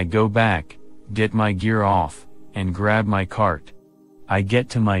 I go back, get my gear off, and grab my cart. I get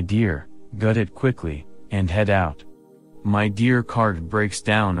to my deer, gut it quickly, and head out. My deer cart breaks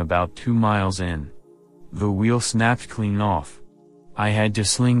down about 2 miles in. The wheel snapped clean off. I had to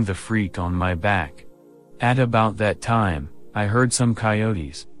sling the freak on my back. At about that time, I heard some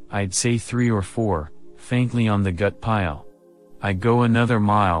coyotes, I'd say 3 or 4, faintly on the gut pile. I go another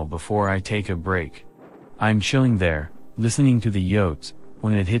mile before I take a break. I'm chilling there, listening to the yotes,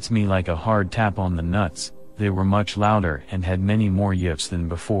 when it hits me like a hard tap on the nuts. They were much louder and had many more yips than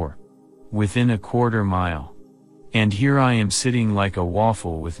before. Within a quarter mile. And here I am sitting like a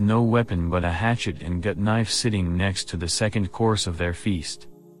waffle with no weapon but a hatchet and gut knife sitting next to the second course of their feast.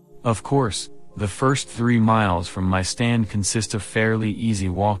 Of course, the first 3 miles from my stand consist of fairly easy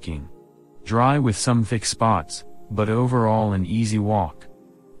walking. Dry with some thick spots, but overall an easy walk.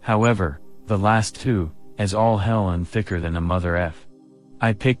 However, the last 2, as all hell and thicker than a mother F.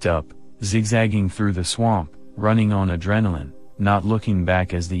 I picked up, zigzagging through the swamp, running on adrenaline, not looking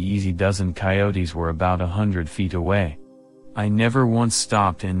back as the easy dozen coyotes were about 100 feet away. I never once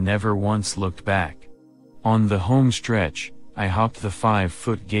stopped and never once looked back. On the home stretch, I hopped the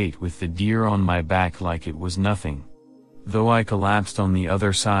 5-foot gate with the deer on my back like it was nothing. Though I collapsed on the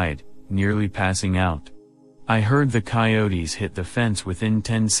other side, nearly passing out. I heard the coyotes hit the fence within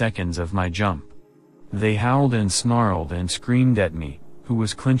 10 seconds of my jump. They howled and snarled and screamed at me, who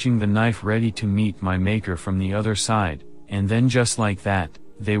was clenching the knife ready to meet my maker from the other side, and then just like that,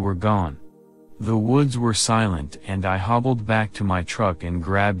 they were gone. The woods were silent and I hobbled back to my truck and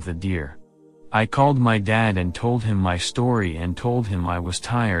grabbed the deer. I called my dad and told him my story and told him I was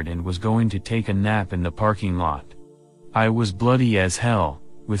tired and was going to take a nap in the parking lot. I was bloody as hell,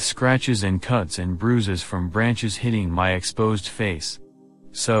 with scratches and cuts and bruises from branches hitting my exposed face.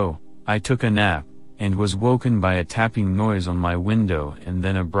 So, I took a nap, and was woken by a tapping noise on my window and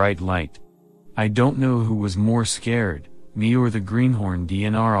then a bright light. I don't know who was more scared, me or the greenhorn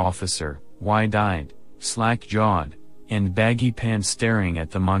DNR officer, wide-eyed, slack-jawed, and baggy pants staring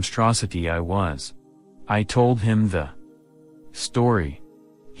at the monstrosity I was. I told him the story.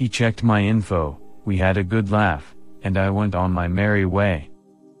 He checked my info, we had a good laugh, and I went on my merry way.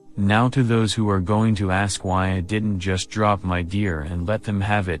 Now to those who are going to ask why I didn't just drop my deer and let them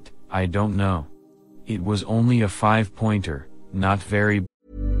have it, I don't know. It was only a 5-pointer, not very.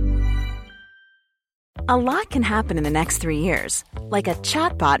 A lot can happen in the next 3 years. Like a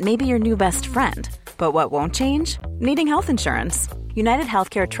chatbot may be your new best friend. But what won't change? Needing health insurance. United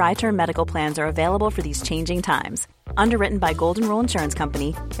Healthcare Tri-Term Medical Plans are available for these changing times. Underwritten by Golden Rule Insurance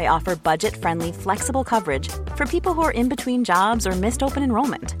Company, they offer budget-friendly, flexible coverage for people who are in between jobs or missed open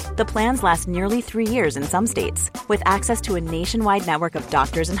enrollment. The plans last nearly 3 years in some states, with access to a nationwide network of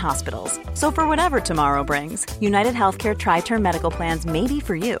doctors and hospitals. So for whatever tomorrow brings, United Healthcare Tri-Term Medical Plans may be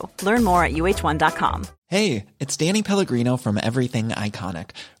for you. Learn more at uh1.com. Hey, it's Danny Pellegrino from Everything Iconic.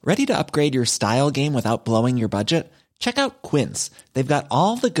 Ready to upgrade your style game without blowing your budget? Check out Quince. They've got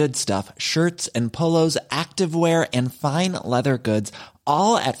all the good stuff, shirts and polos, activewear, and fine leather goods,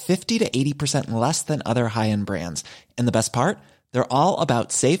 all at 50 to 80% less than other high-end brands. And the best part? They're all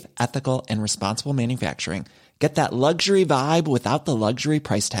about safe, ethical, and responsible manufacturing. Get that luxury vibe without the luxury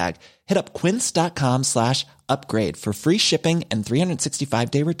price tag. Hit up quince.com/upgrade for free shipping and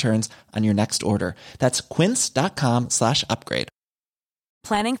 365-day returns on your next order. That's quince.com/upgrade.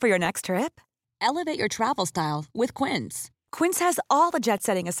 Planning for your next trip? Elevate your travel style with Quince. Quince has all the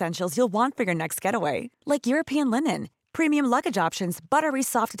jet-setting essentials you'll want for your next getaway, like European linen, premium luggage options, buttery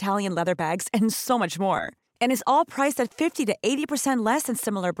soft Italian leather bags, and so much more. And is all priced at 50 to 80% less than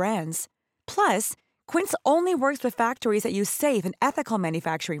similar brands. Plus, Quince only works with factories that use safe and ethical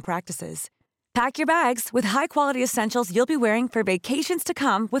manufacturing practices. Pack your bags with high-quality essentials you'll be wearing for vacations to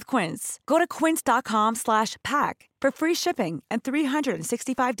come with Quince. Go to quince.com/pack for free shipping and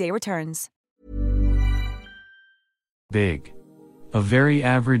 365-day returns. Big. A very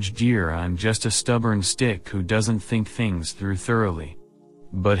average deer. I'm just a stubborn stick who doesn't think things through thoroughly.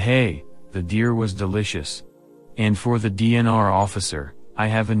 But hey, the deer was delicious. And for the DNR officer, I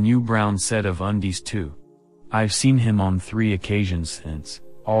have a new brown set of undies too. I've seen him on 3 occasions since,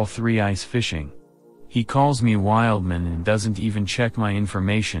 all 3 ice fishing. He calls me Wildman and doesn't even check my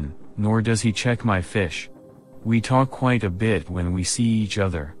information, nor does he check my fish. We talk quite a bit when we see each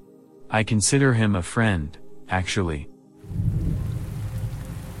other. I consider him a friend, actually.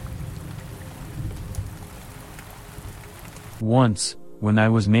 Once, when I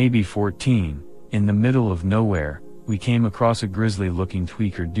was maybe 14, in the middle of nowhere, we came across a grizzly-looking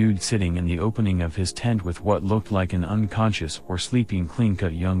tweaker dude sitting in the opening of his tent with what looked like an unconscious or sleeping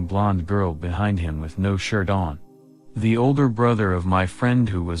clean-cut young blonde girl behind him with no shirt on. The older brother of my friend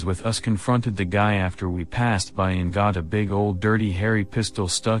who was with us confronted the guy after we passed by and got a big old dirty hairy pistol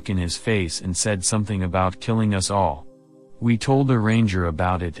stuck in his face and said something about killing us all. We told the ranger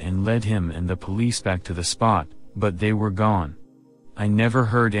about it and led him and the police back to the spot, but they were gone. I never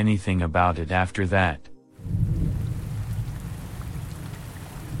heard anything about it after that.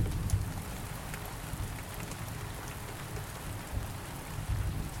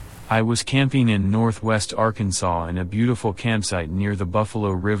 I was camping in northwest Arkansas in a beautiful campsite near the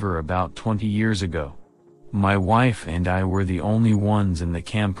Buffalo River about 20 years ago. My wife and I were the only ones in the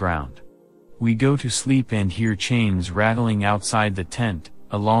campground. We go to sleep and hear chains rattling outside the tent,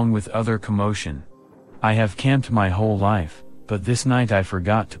 along with other commotion. I have camped my whole life, but this night I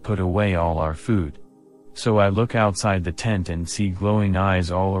forgot to put away all our food. So I look outside the tent and see glowing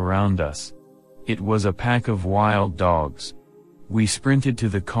eyes all around us. It was a pack of wild dogs. We sprinted to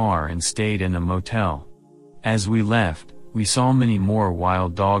the car and stayed in a motel. As we left, we saw many more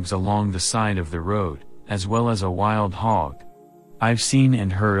wild dogs along the side of the road, as well as a wild hog. I've seen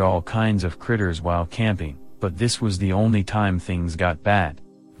and heard all kinds of critters while camping, but this was the only time things got bad.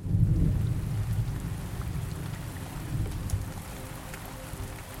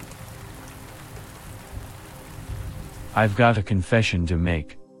 I've got a confession to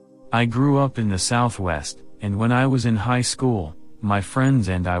make. I grew up in the Southwest, and when I was in high school, my friends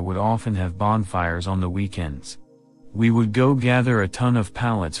and I would often have bonfires on the weekends. We would go gather a ton of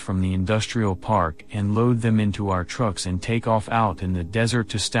pallets from the industrial park and load them into our trucks and take off out in the desert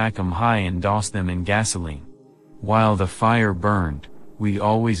to stack them high and douse them in gasoline. While the fire burned, we'd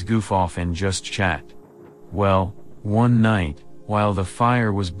always goof off and just chat. Well, one night, while the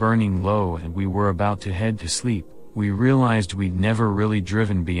fire was burning low and we were about to head to sleep, we realized we'd never really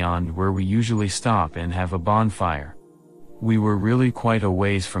driven beyond where we usually stop and have a bonfire. We were really quite a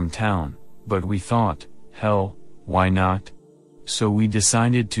ways from town, but we thought, hell, why not? So we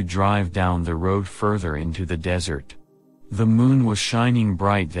decided to drive down the road further into the desert. The moon was shining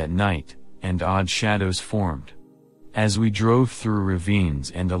bright that night, and odd shadows formed. As we drove through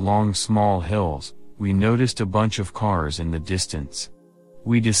ravines and along small hills, we noticed a bunch of cars in the distance.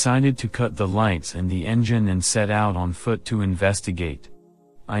 We decided to cut the lights and the engine and set out on foot to investigate.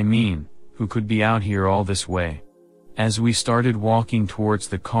 I mean, who could be out here all this way? As we started walking towards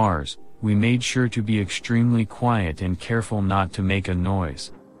the cars, we made sure to be extremely quiet and careful not to make a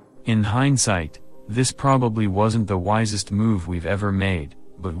noise. In hindsight, this probably wasn't the wisest move we've ever made,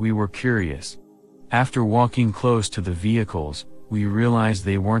 but we were curious. After walking close to the vehicles, we realized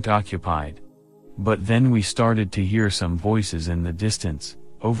they weren't occupied. But then we started to hear some voices in the distance,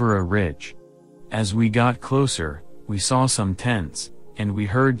 over a ridge. As we got closer, we saw some tents, and we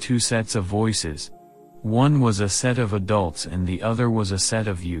heard two sets of voices. One was a set of adults and the other was a set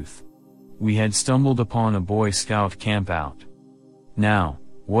of youth. We had stumbled upon a Boy Scout campout. Now,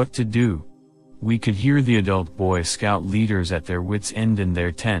 what to do? We could hear the adult Boy Scout leaders at their wits' end in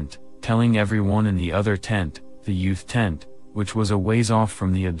their tent, telling everyone in the other tent, the youth tent, which was a ways off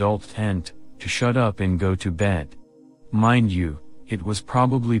from the adult tent, to shut up and go to bed. Mind you, it was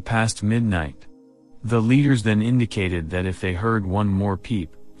probably past midnight. The leaders then indicated that if they heard one more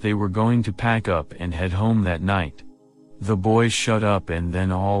peep, they were going to pack up and head home that night. The boys shut up and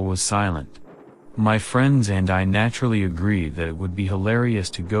then all was silent. My friends and I naturally agreed that it would be hilarious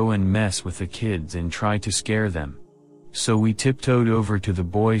to go and mess with the kids and try to scare them. So we tiptoed over to the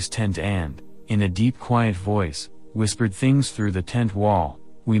boys' tent and, in a deep quiet voice, whispered things through the tent wall.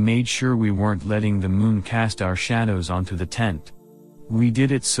 We made sure we weren't letting the moon cast our shadows onto the tent. We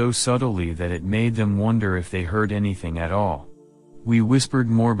did it so subtly that it made them wonder if they heard anything at all. We whispered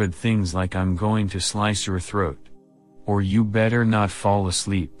morbid things like "I'm going to slice your throat," or "You better not fall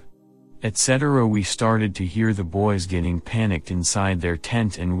asleep," etc. We started to hear the boys getting panicked inside their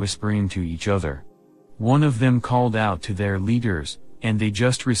tent and whispering to each other. One of them called out to their leaders, and they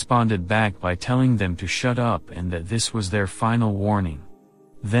just responded back by telling them to shut up and that this was their final warning.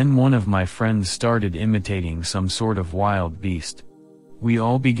 Then one of my friends started imitating some sort of wild beast. We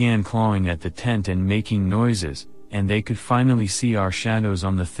all began clawing at the tent and making noises, and they could finally see our shadows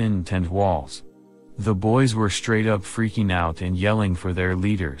on the thin tent walls. The boys were straight up freaking out and yelling for their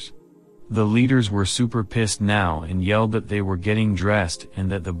leaders. The leaders were super pissed now and yelled that they were getting dressed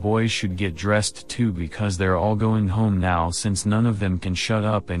and that the boys should get dressed too because they're all going home now since none of them can shut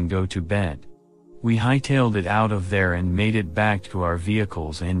up and go to bed. We hightailed it out of there and made it back to our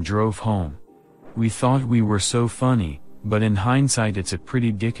vehicles and drove home. We thought we were so funny, but in hindsight it's a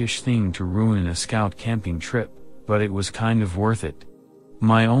pretty dickish thing to ruin a scout camping trip, but it was kind of worth it.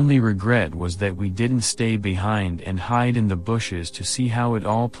 My only regret was that we didn't stay behind and hide in the bushes to see how it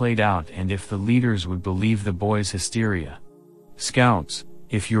all played out and if the leaders would believe the boys' hysteria. Scouts,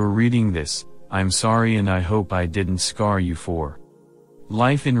 if you're reading this, I'm sorry and I hope I didn't scar you for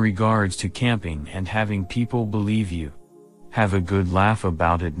life in regards to camping and having people believe you. Have a good laugh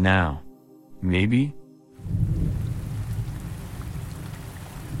about it now. Maybe?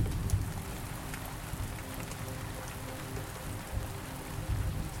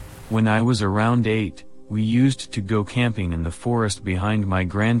 When I was around 8, we used to go camping in the forest behind my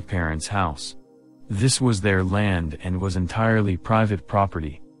grandparents' house. This was their land and was entirely private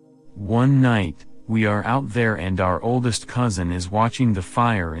property. One night, we are out there and our oldest cousin is watching the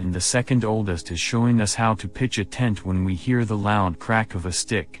fire and the second oldest is showing us how to pitch a tent when we hear the loud crack of a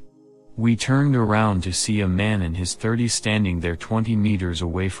stick. We turned around to see a man in his 30s standing there 20 meters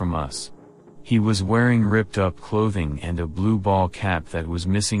away from us. He was wearing ripped up clothing and a blue ball cap that was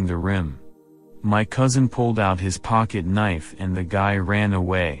missing the rim. My cousin pulled out his pocket knife and the guy ran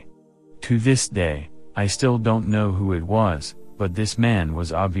away. To this day, I still don't know who it was, but this man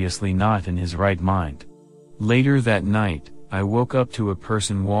was obviously not in his right mind. Later that night, I woke up to a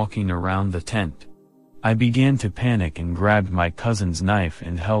person walking around the tent. I began to panic and grabbed my cousin's knife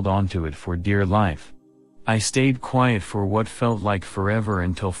and held onto it for dear life. I stayed quiet for what felt like forever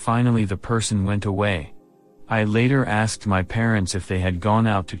until finally the person went away. I later asked my parents if they had gone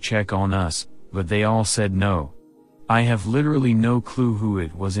out to check on us, but they all said no. I have literally no clue who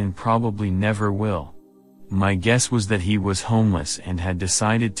it was and probably never will. My guess was that he was homeless and had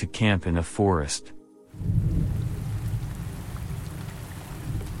decided to camp in a forest.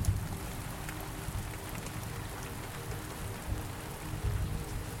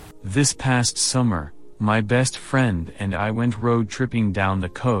 This past summer, my best friend and I went road tripping down the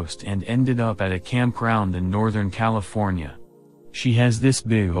coast and ended up at a campground in Northern California. She has this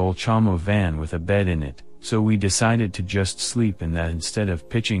big old Chamo van with a bed in it, so we decided to just sleep in that instead of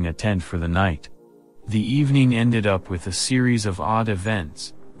pitching a tent for the night. The evening ended up with a series of odd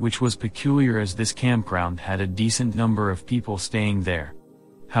events, which was peculiar as this campground had a decent number of people staying there.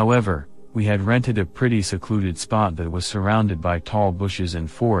 However, we had rented a pretty secluded spot that was surrounded by tall bushes and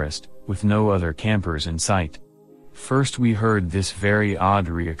forest, with no other campers in sight. First we heard this very odd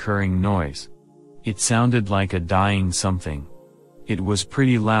reoccurring noise. It sounded like a dying something. It was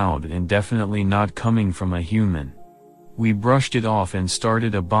pretty loud and definitely not coming from a human. We brushed it off and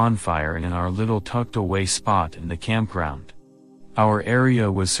started a bonfire in our little tucked away spot in the campground. Our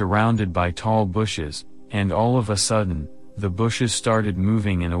area was surrounded by tall bushes, and all of a sudden, the bushes started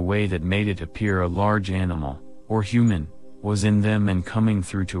moving in a way that made it appear a large animal, or human, was in them and coming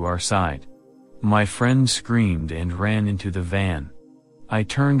through to our side. My friend screamed and ran into the van. I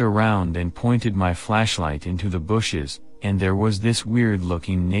turned around and pointed my flashlight into the bushes, and there was this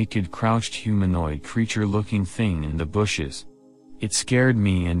weird-looking naked crouched humanoid creature-looking thing in the bushes. It scared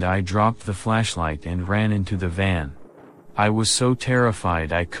me and I dropped the flashlight and ran into the van. I was so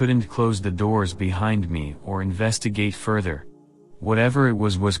terrified I couldn't close the doors behind me or investigate further. Whatever it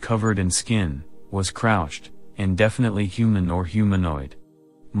was covered in skin, was crouched, and definitely human or humanoid.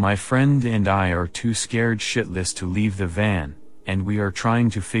 My friend and I are too scared shitless to leave the van, and we are trying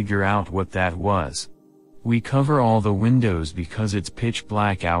to figure out what that was. We cover all the windows because it's pitch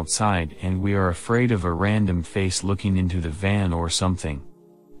black outside and we are afraid of a random face looking into the van or something.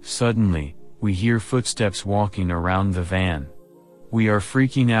 Suddenly, we hear footsteps walking around the van. We are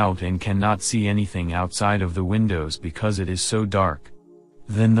freaking out and cannot see anything outside of the windows because it is so dark.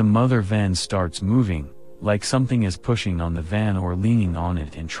 Then the mother van starts moving, like something is pushing on the van or leaning on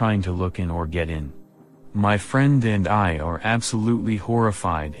it and trying to look in or get in. My friend and I are absolutely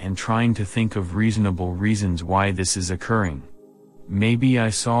horrified and trying to think of reasonable reasons why this is occurring. Maybe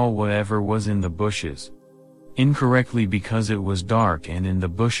I saw whatever was in the bushes incorrectly because it was dark and in the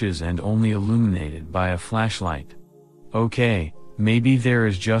bushes and only illuminated by a flashlight. Okay, maybe there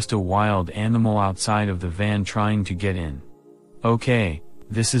is just a wild animal outside of the van trying to get in. Okay,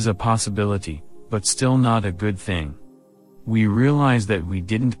 this is a possibility, but still not a good thing. We realize that we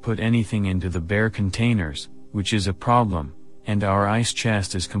didn't put anything into the bear containers, which is a problem, and our ice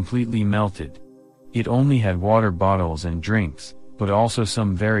chest is completely melted. It only had water bottles and drinks, but also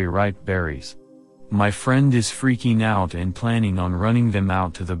some very ripe berries. My friend is freaking out and planning on running them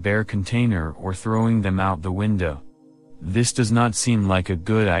out to the bear container or throwing them out the window. This does not seem like a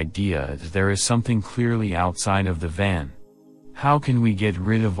good idea as there is something clearly outside of the van. How can we get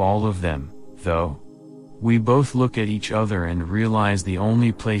rid of all of them, though? We both look at each other and realize the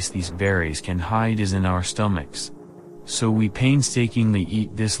only place these berries can hide is in our stomachs. So we painstakingly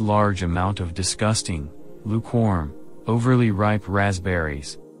eat this large amount of disgusting, lukewarm, overly ripe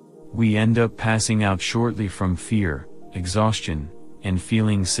raspberries. We end up passing out shortly from fear, exhaustion, and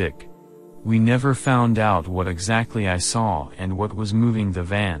feeling sick. We never found out what exactly I saw and what was moving the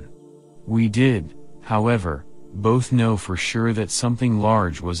van. We did, however, both know for sure that something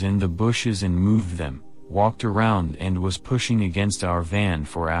large was in the bushes and moved them, walked around and was pushing against our van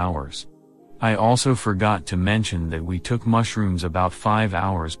for hours. I also forgot to mention that we took mushrooms about 5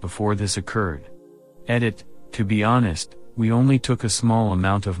 hours before this occurred. Edit, to be honest, we only took a small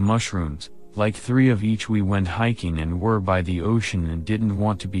amount of mushrooms, like 3 of each. We went hiking and were by the ocean and didn't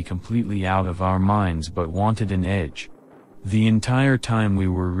want to be completely out of our minds but wanted an edge. The entire time we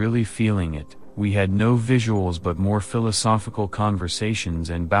were really feeling it, we had no visuals but more philosophical conversations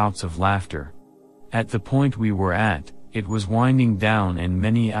and bouts of laughter. At the point we were at, it was winding down and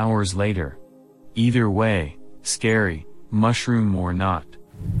many hours later. Either way, scary, mushroom or not.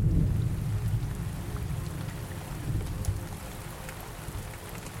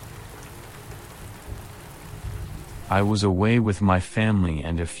 I was away with my family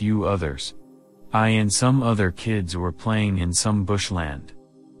and a few others. I and some other kids were playing in some bushland.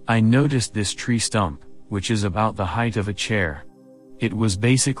 I noticed this tree stump, which is about the height of a chair. It was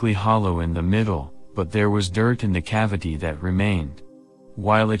basically hollow in the middle, but there was dirt in the cavity that remained.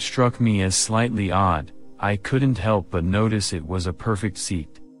 While it struck me as slightly odd, I couldn't help but notice it was a perfect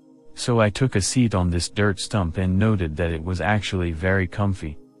seat. So I took a seat on this dirt stump and noted that it was actually very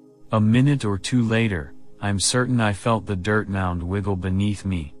comfy. A minute or two later, I'm certain I felt the dirt mound wiggle beneath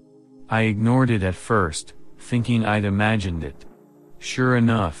me. I ignored it at first, thinking I'd imagined it. Sure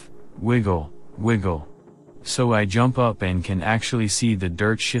enough, wiggle, wiggle. So I jump up and can actually see the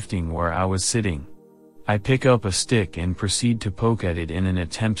dirt shifting where I was sitting. I pick up a stick and proceed to poke at it in an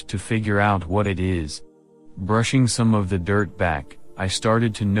attempt to figure out what it is. Brushing some of the dirt back, I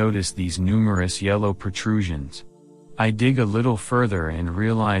started to notice these numerous yellow protrusions. I dig a little further and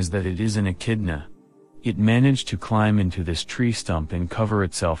realize that it is an echidna. It managed to climb into this tree stump and cover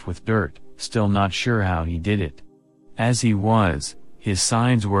itself with dirt, still not sure how he did it. As he was, his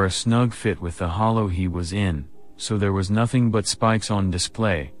sides were a snug fit with the hollow he was in, so there was nothing but spikes on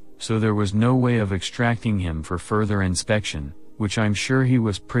display, so there was no way of extracting him for further inspection, which I'm sure he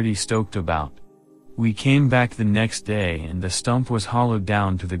was pretty stoked about. We came back the next day and the stump was hollowed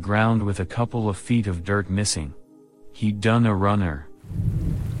down to the ground with a couple of feet of dirt missing. He'd done a runner.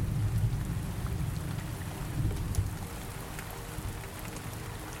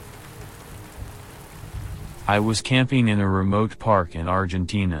 I was camping in a remote park in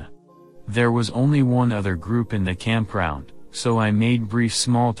Argentina. There was only one other group in the campground, so I made brief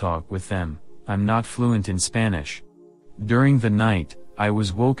small talk with them. I'm not fluent in Spanish. During the night, I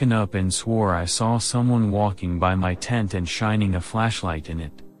was woken up and swore I saw someone walking by my tent and shining a flashlight in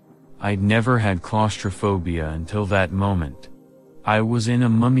it. I'd never had claustrophobia until that moment. I was in a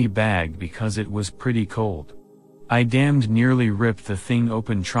mummy bag because it was pretty cold. I damned nearly ripped the thing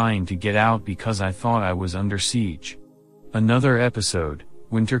open trying to get out because I thought I was under siege. Another episode,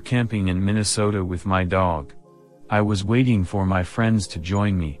 winter camping in Minnesota with my dog. I was waiting for my friends to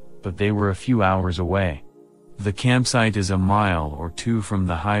join me, but they were a few hours away. The campsite is a mile or two from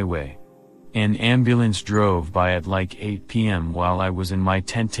the highway. An ambulance drove by at like 8 p.m. while I was in my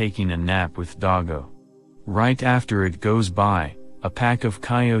tent taking a nap with Doggo. Right after it goes by, a pack of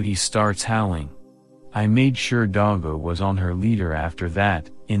coyotes starts howling. I made sure Doggo was on her leader after that.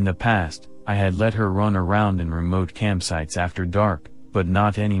 In the past, I had let her run around in remote campsites after dark, but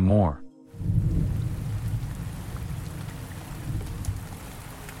not anymore.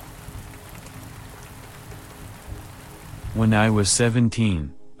 When I was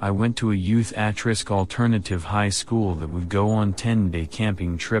 17, I went to a youth at-risk alternative high school that would go on 10-day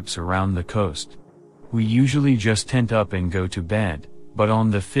camping trips around the coast. We usually just tent up and go to bed, but on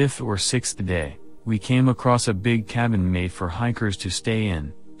the 5th or 6th day, we came across a big cabin made for hikers to stay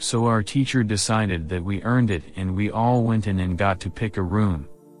in, so our teacher decided that we earned it and we all went in and got to pick a room.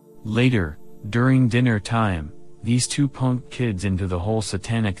 Later, during dinner time, these two punk kids into the whole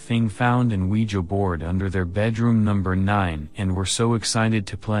satanic thing found an Ouija board under their bedroom number 9 and were so excited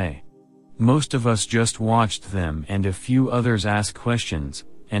to play. Most of us just watched them and a few others ask questions,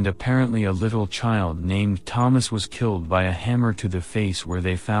 and apparently a little child named Thomas was killed by a hammer to the face where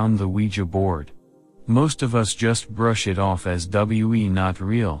they found the Ouija board. Most of us just brush it off as not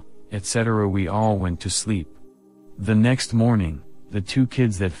real, etc. We all went to sleep. The next morning, the two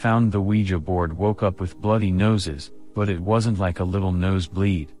kids that found the Ouija board woke up with bloody noses, but it wasn't like a little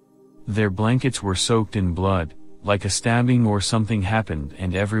nosebleed. Their blankets were soaked in blood, like a stabbing or something happened,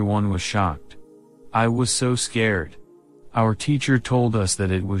 and everyone was shocked. I was so scared. Our teacher told us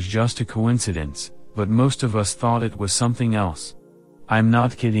that it was just a coincidence, but most of us thought it was something else. I'm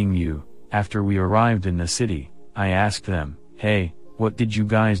not kidding you. After we arrived in the city, I asked them, "Hey, what did you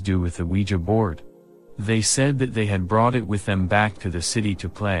guys do with the Ouija board?" They said that they had brought it with them back to the city to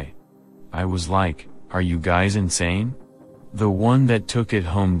play. I was like, "Are you guys insane?" The one that took it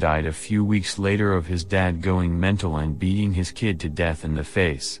home died a few weeks later of his dad going mental and beating his kid to death in the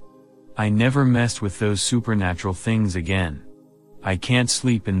face. I never messed with those supernatural things again. I can't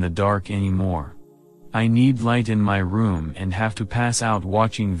sleep in the dark anymore. I need light in my room and have to pass out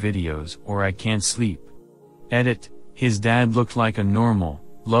watching videos or I can't sleep. Edit, his dad looked like a normal,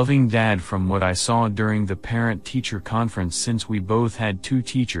 loving dad from what I saw during the parent-teacher conference since we both had two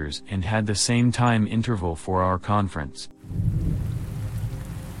teachers and had the same time interval for our conference.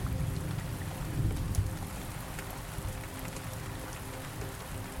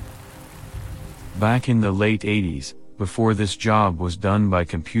 Back in the late 80s, before this job was done by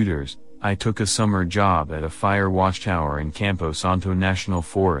computers, I took a summer job at a fire watchtower in Campo Santo National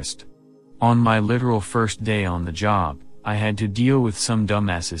Forest. On my literal first day on the job, I had to deal with some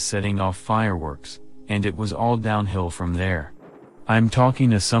dumbasses setting off fireworks, and it was all downhill from there. I'm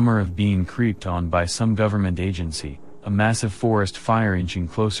talking a summer of being creeped on by some government agency, a massive forest fire inching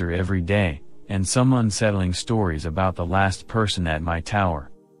closer every day, and some unsettling stories about the last person at my tower.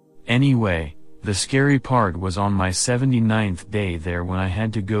 Anyway, the scary part was on my 79th day there when I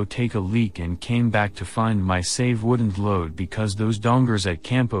had to go take a leak and came back to find my save wouldn't load because those dongers at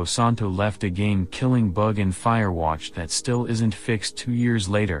Campo Santo left a game-killing bug in Firewatch that still isn't fixed 2 years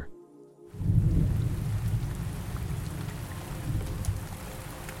later.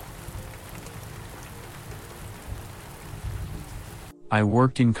 I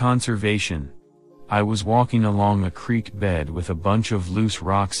worked in conservation. I was walking along a creek bed with a bunch of loose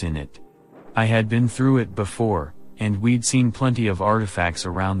rocks in it. I had been through it before, and we'd seen plenty of artifacts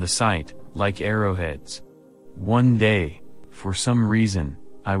around the site, like arrowheads. One day, for some reason,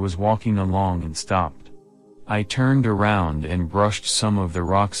 I was walking along and stopped. I turned around and brushed some of the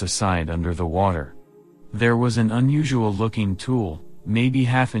rocks aside under the water. There was an unusual looking tool, maybe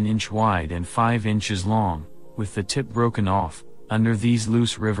half an inch wide and 5 inches long, with the tip broken off, under these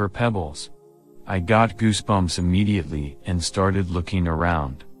loose river pebbles. I got goosebumps immediately and started looking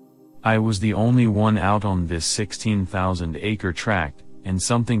around. I was the only one out on this 16,000-acre tract, and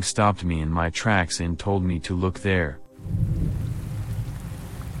something stopped me in my tracks and told me to look there.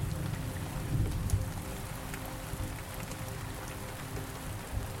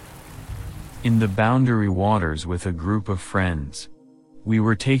 In the Boundary Waters with a group of friends. We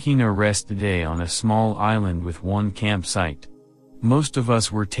were taking a rest day on a small island with one campsite. Most of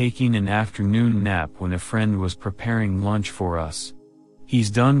us were taking an afternoon nap when a friend was preparing lunch for us. He's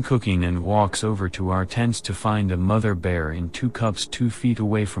done cooking and walks over to our tents to find a mother bear in 2 cups 2 feet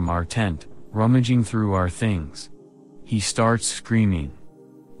away from our tent, rummaging through our things. He starts screaming.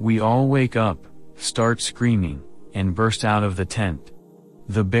 We all wake up, start screaming, and burst out of the tent.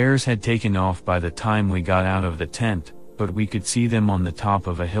 The bears had taken off by the time we got out of the tent, but we could see them on the top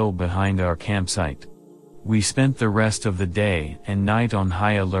of a hill behind our campsite. We spent the rest of the day and night on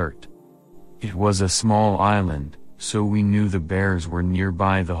high alert. It was a small island, so we knew the bears were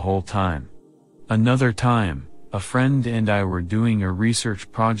nearby the whole time. Another time, a friend and I were doing a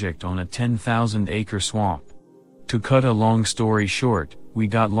research project on a 10,000-acre swamp. To cut a long story short, we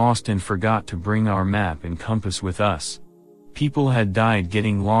got lost and forgot to bring our map and compass with us. People had died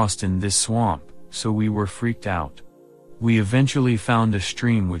getting lost in this swamp, so we were freaked out. We eventually found a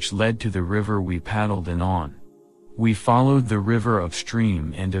stream which led to the river we paddled in on. We followed the river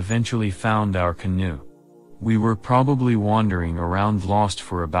upstream and eventually found our canoe. We were probably wandering around lost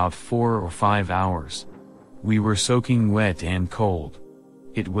for about 4 or 5 hours. We were soaking wet and cold.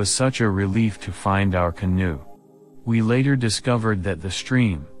 It was such a relief to find our canoe. We later discovered that the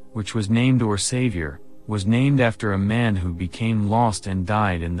stream, which was named Our Savior, was named after a man who became lost and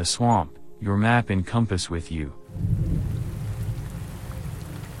died in the swamp. Your map and compass with you.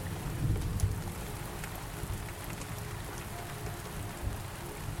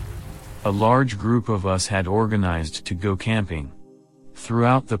 A large group of us had organized to go camping.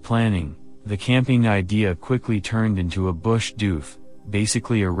 Throughout the planning, the camping idea quickly turned into a bush doof,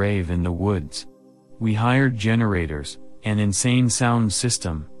 basically a rave in the woods. We hired generators, an insane sound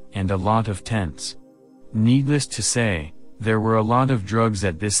system, and a lot of tents. Needless to say, there were a lot of drugs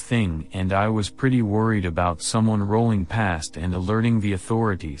at this thing, and I was pretty worried about someone rolling past and alerting the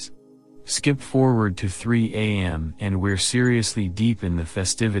authorities. Skip forward to 3 a.m. and we're seriously deep in the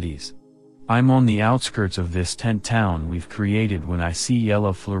festivities. I'm on the outskirts of this tent town we've created when I see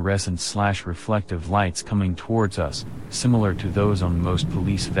yellow fluorescent/reflective lights coming towards us, similar to those on most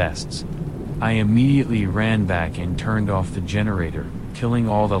police vests. I immediately ran back and turned off the generator, killing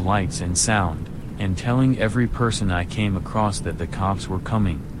all the lights and sound, and telling every person I came across that the cops were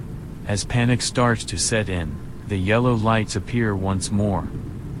coming. As panic starts to set in, the yellow lights appear once more.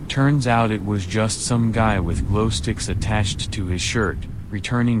 Turns out it was just some guy with glow sticks attached to his shirt,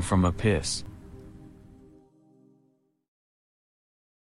 returning from a piss.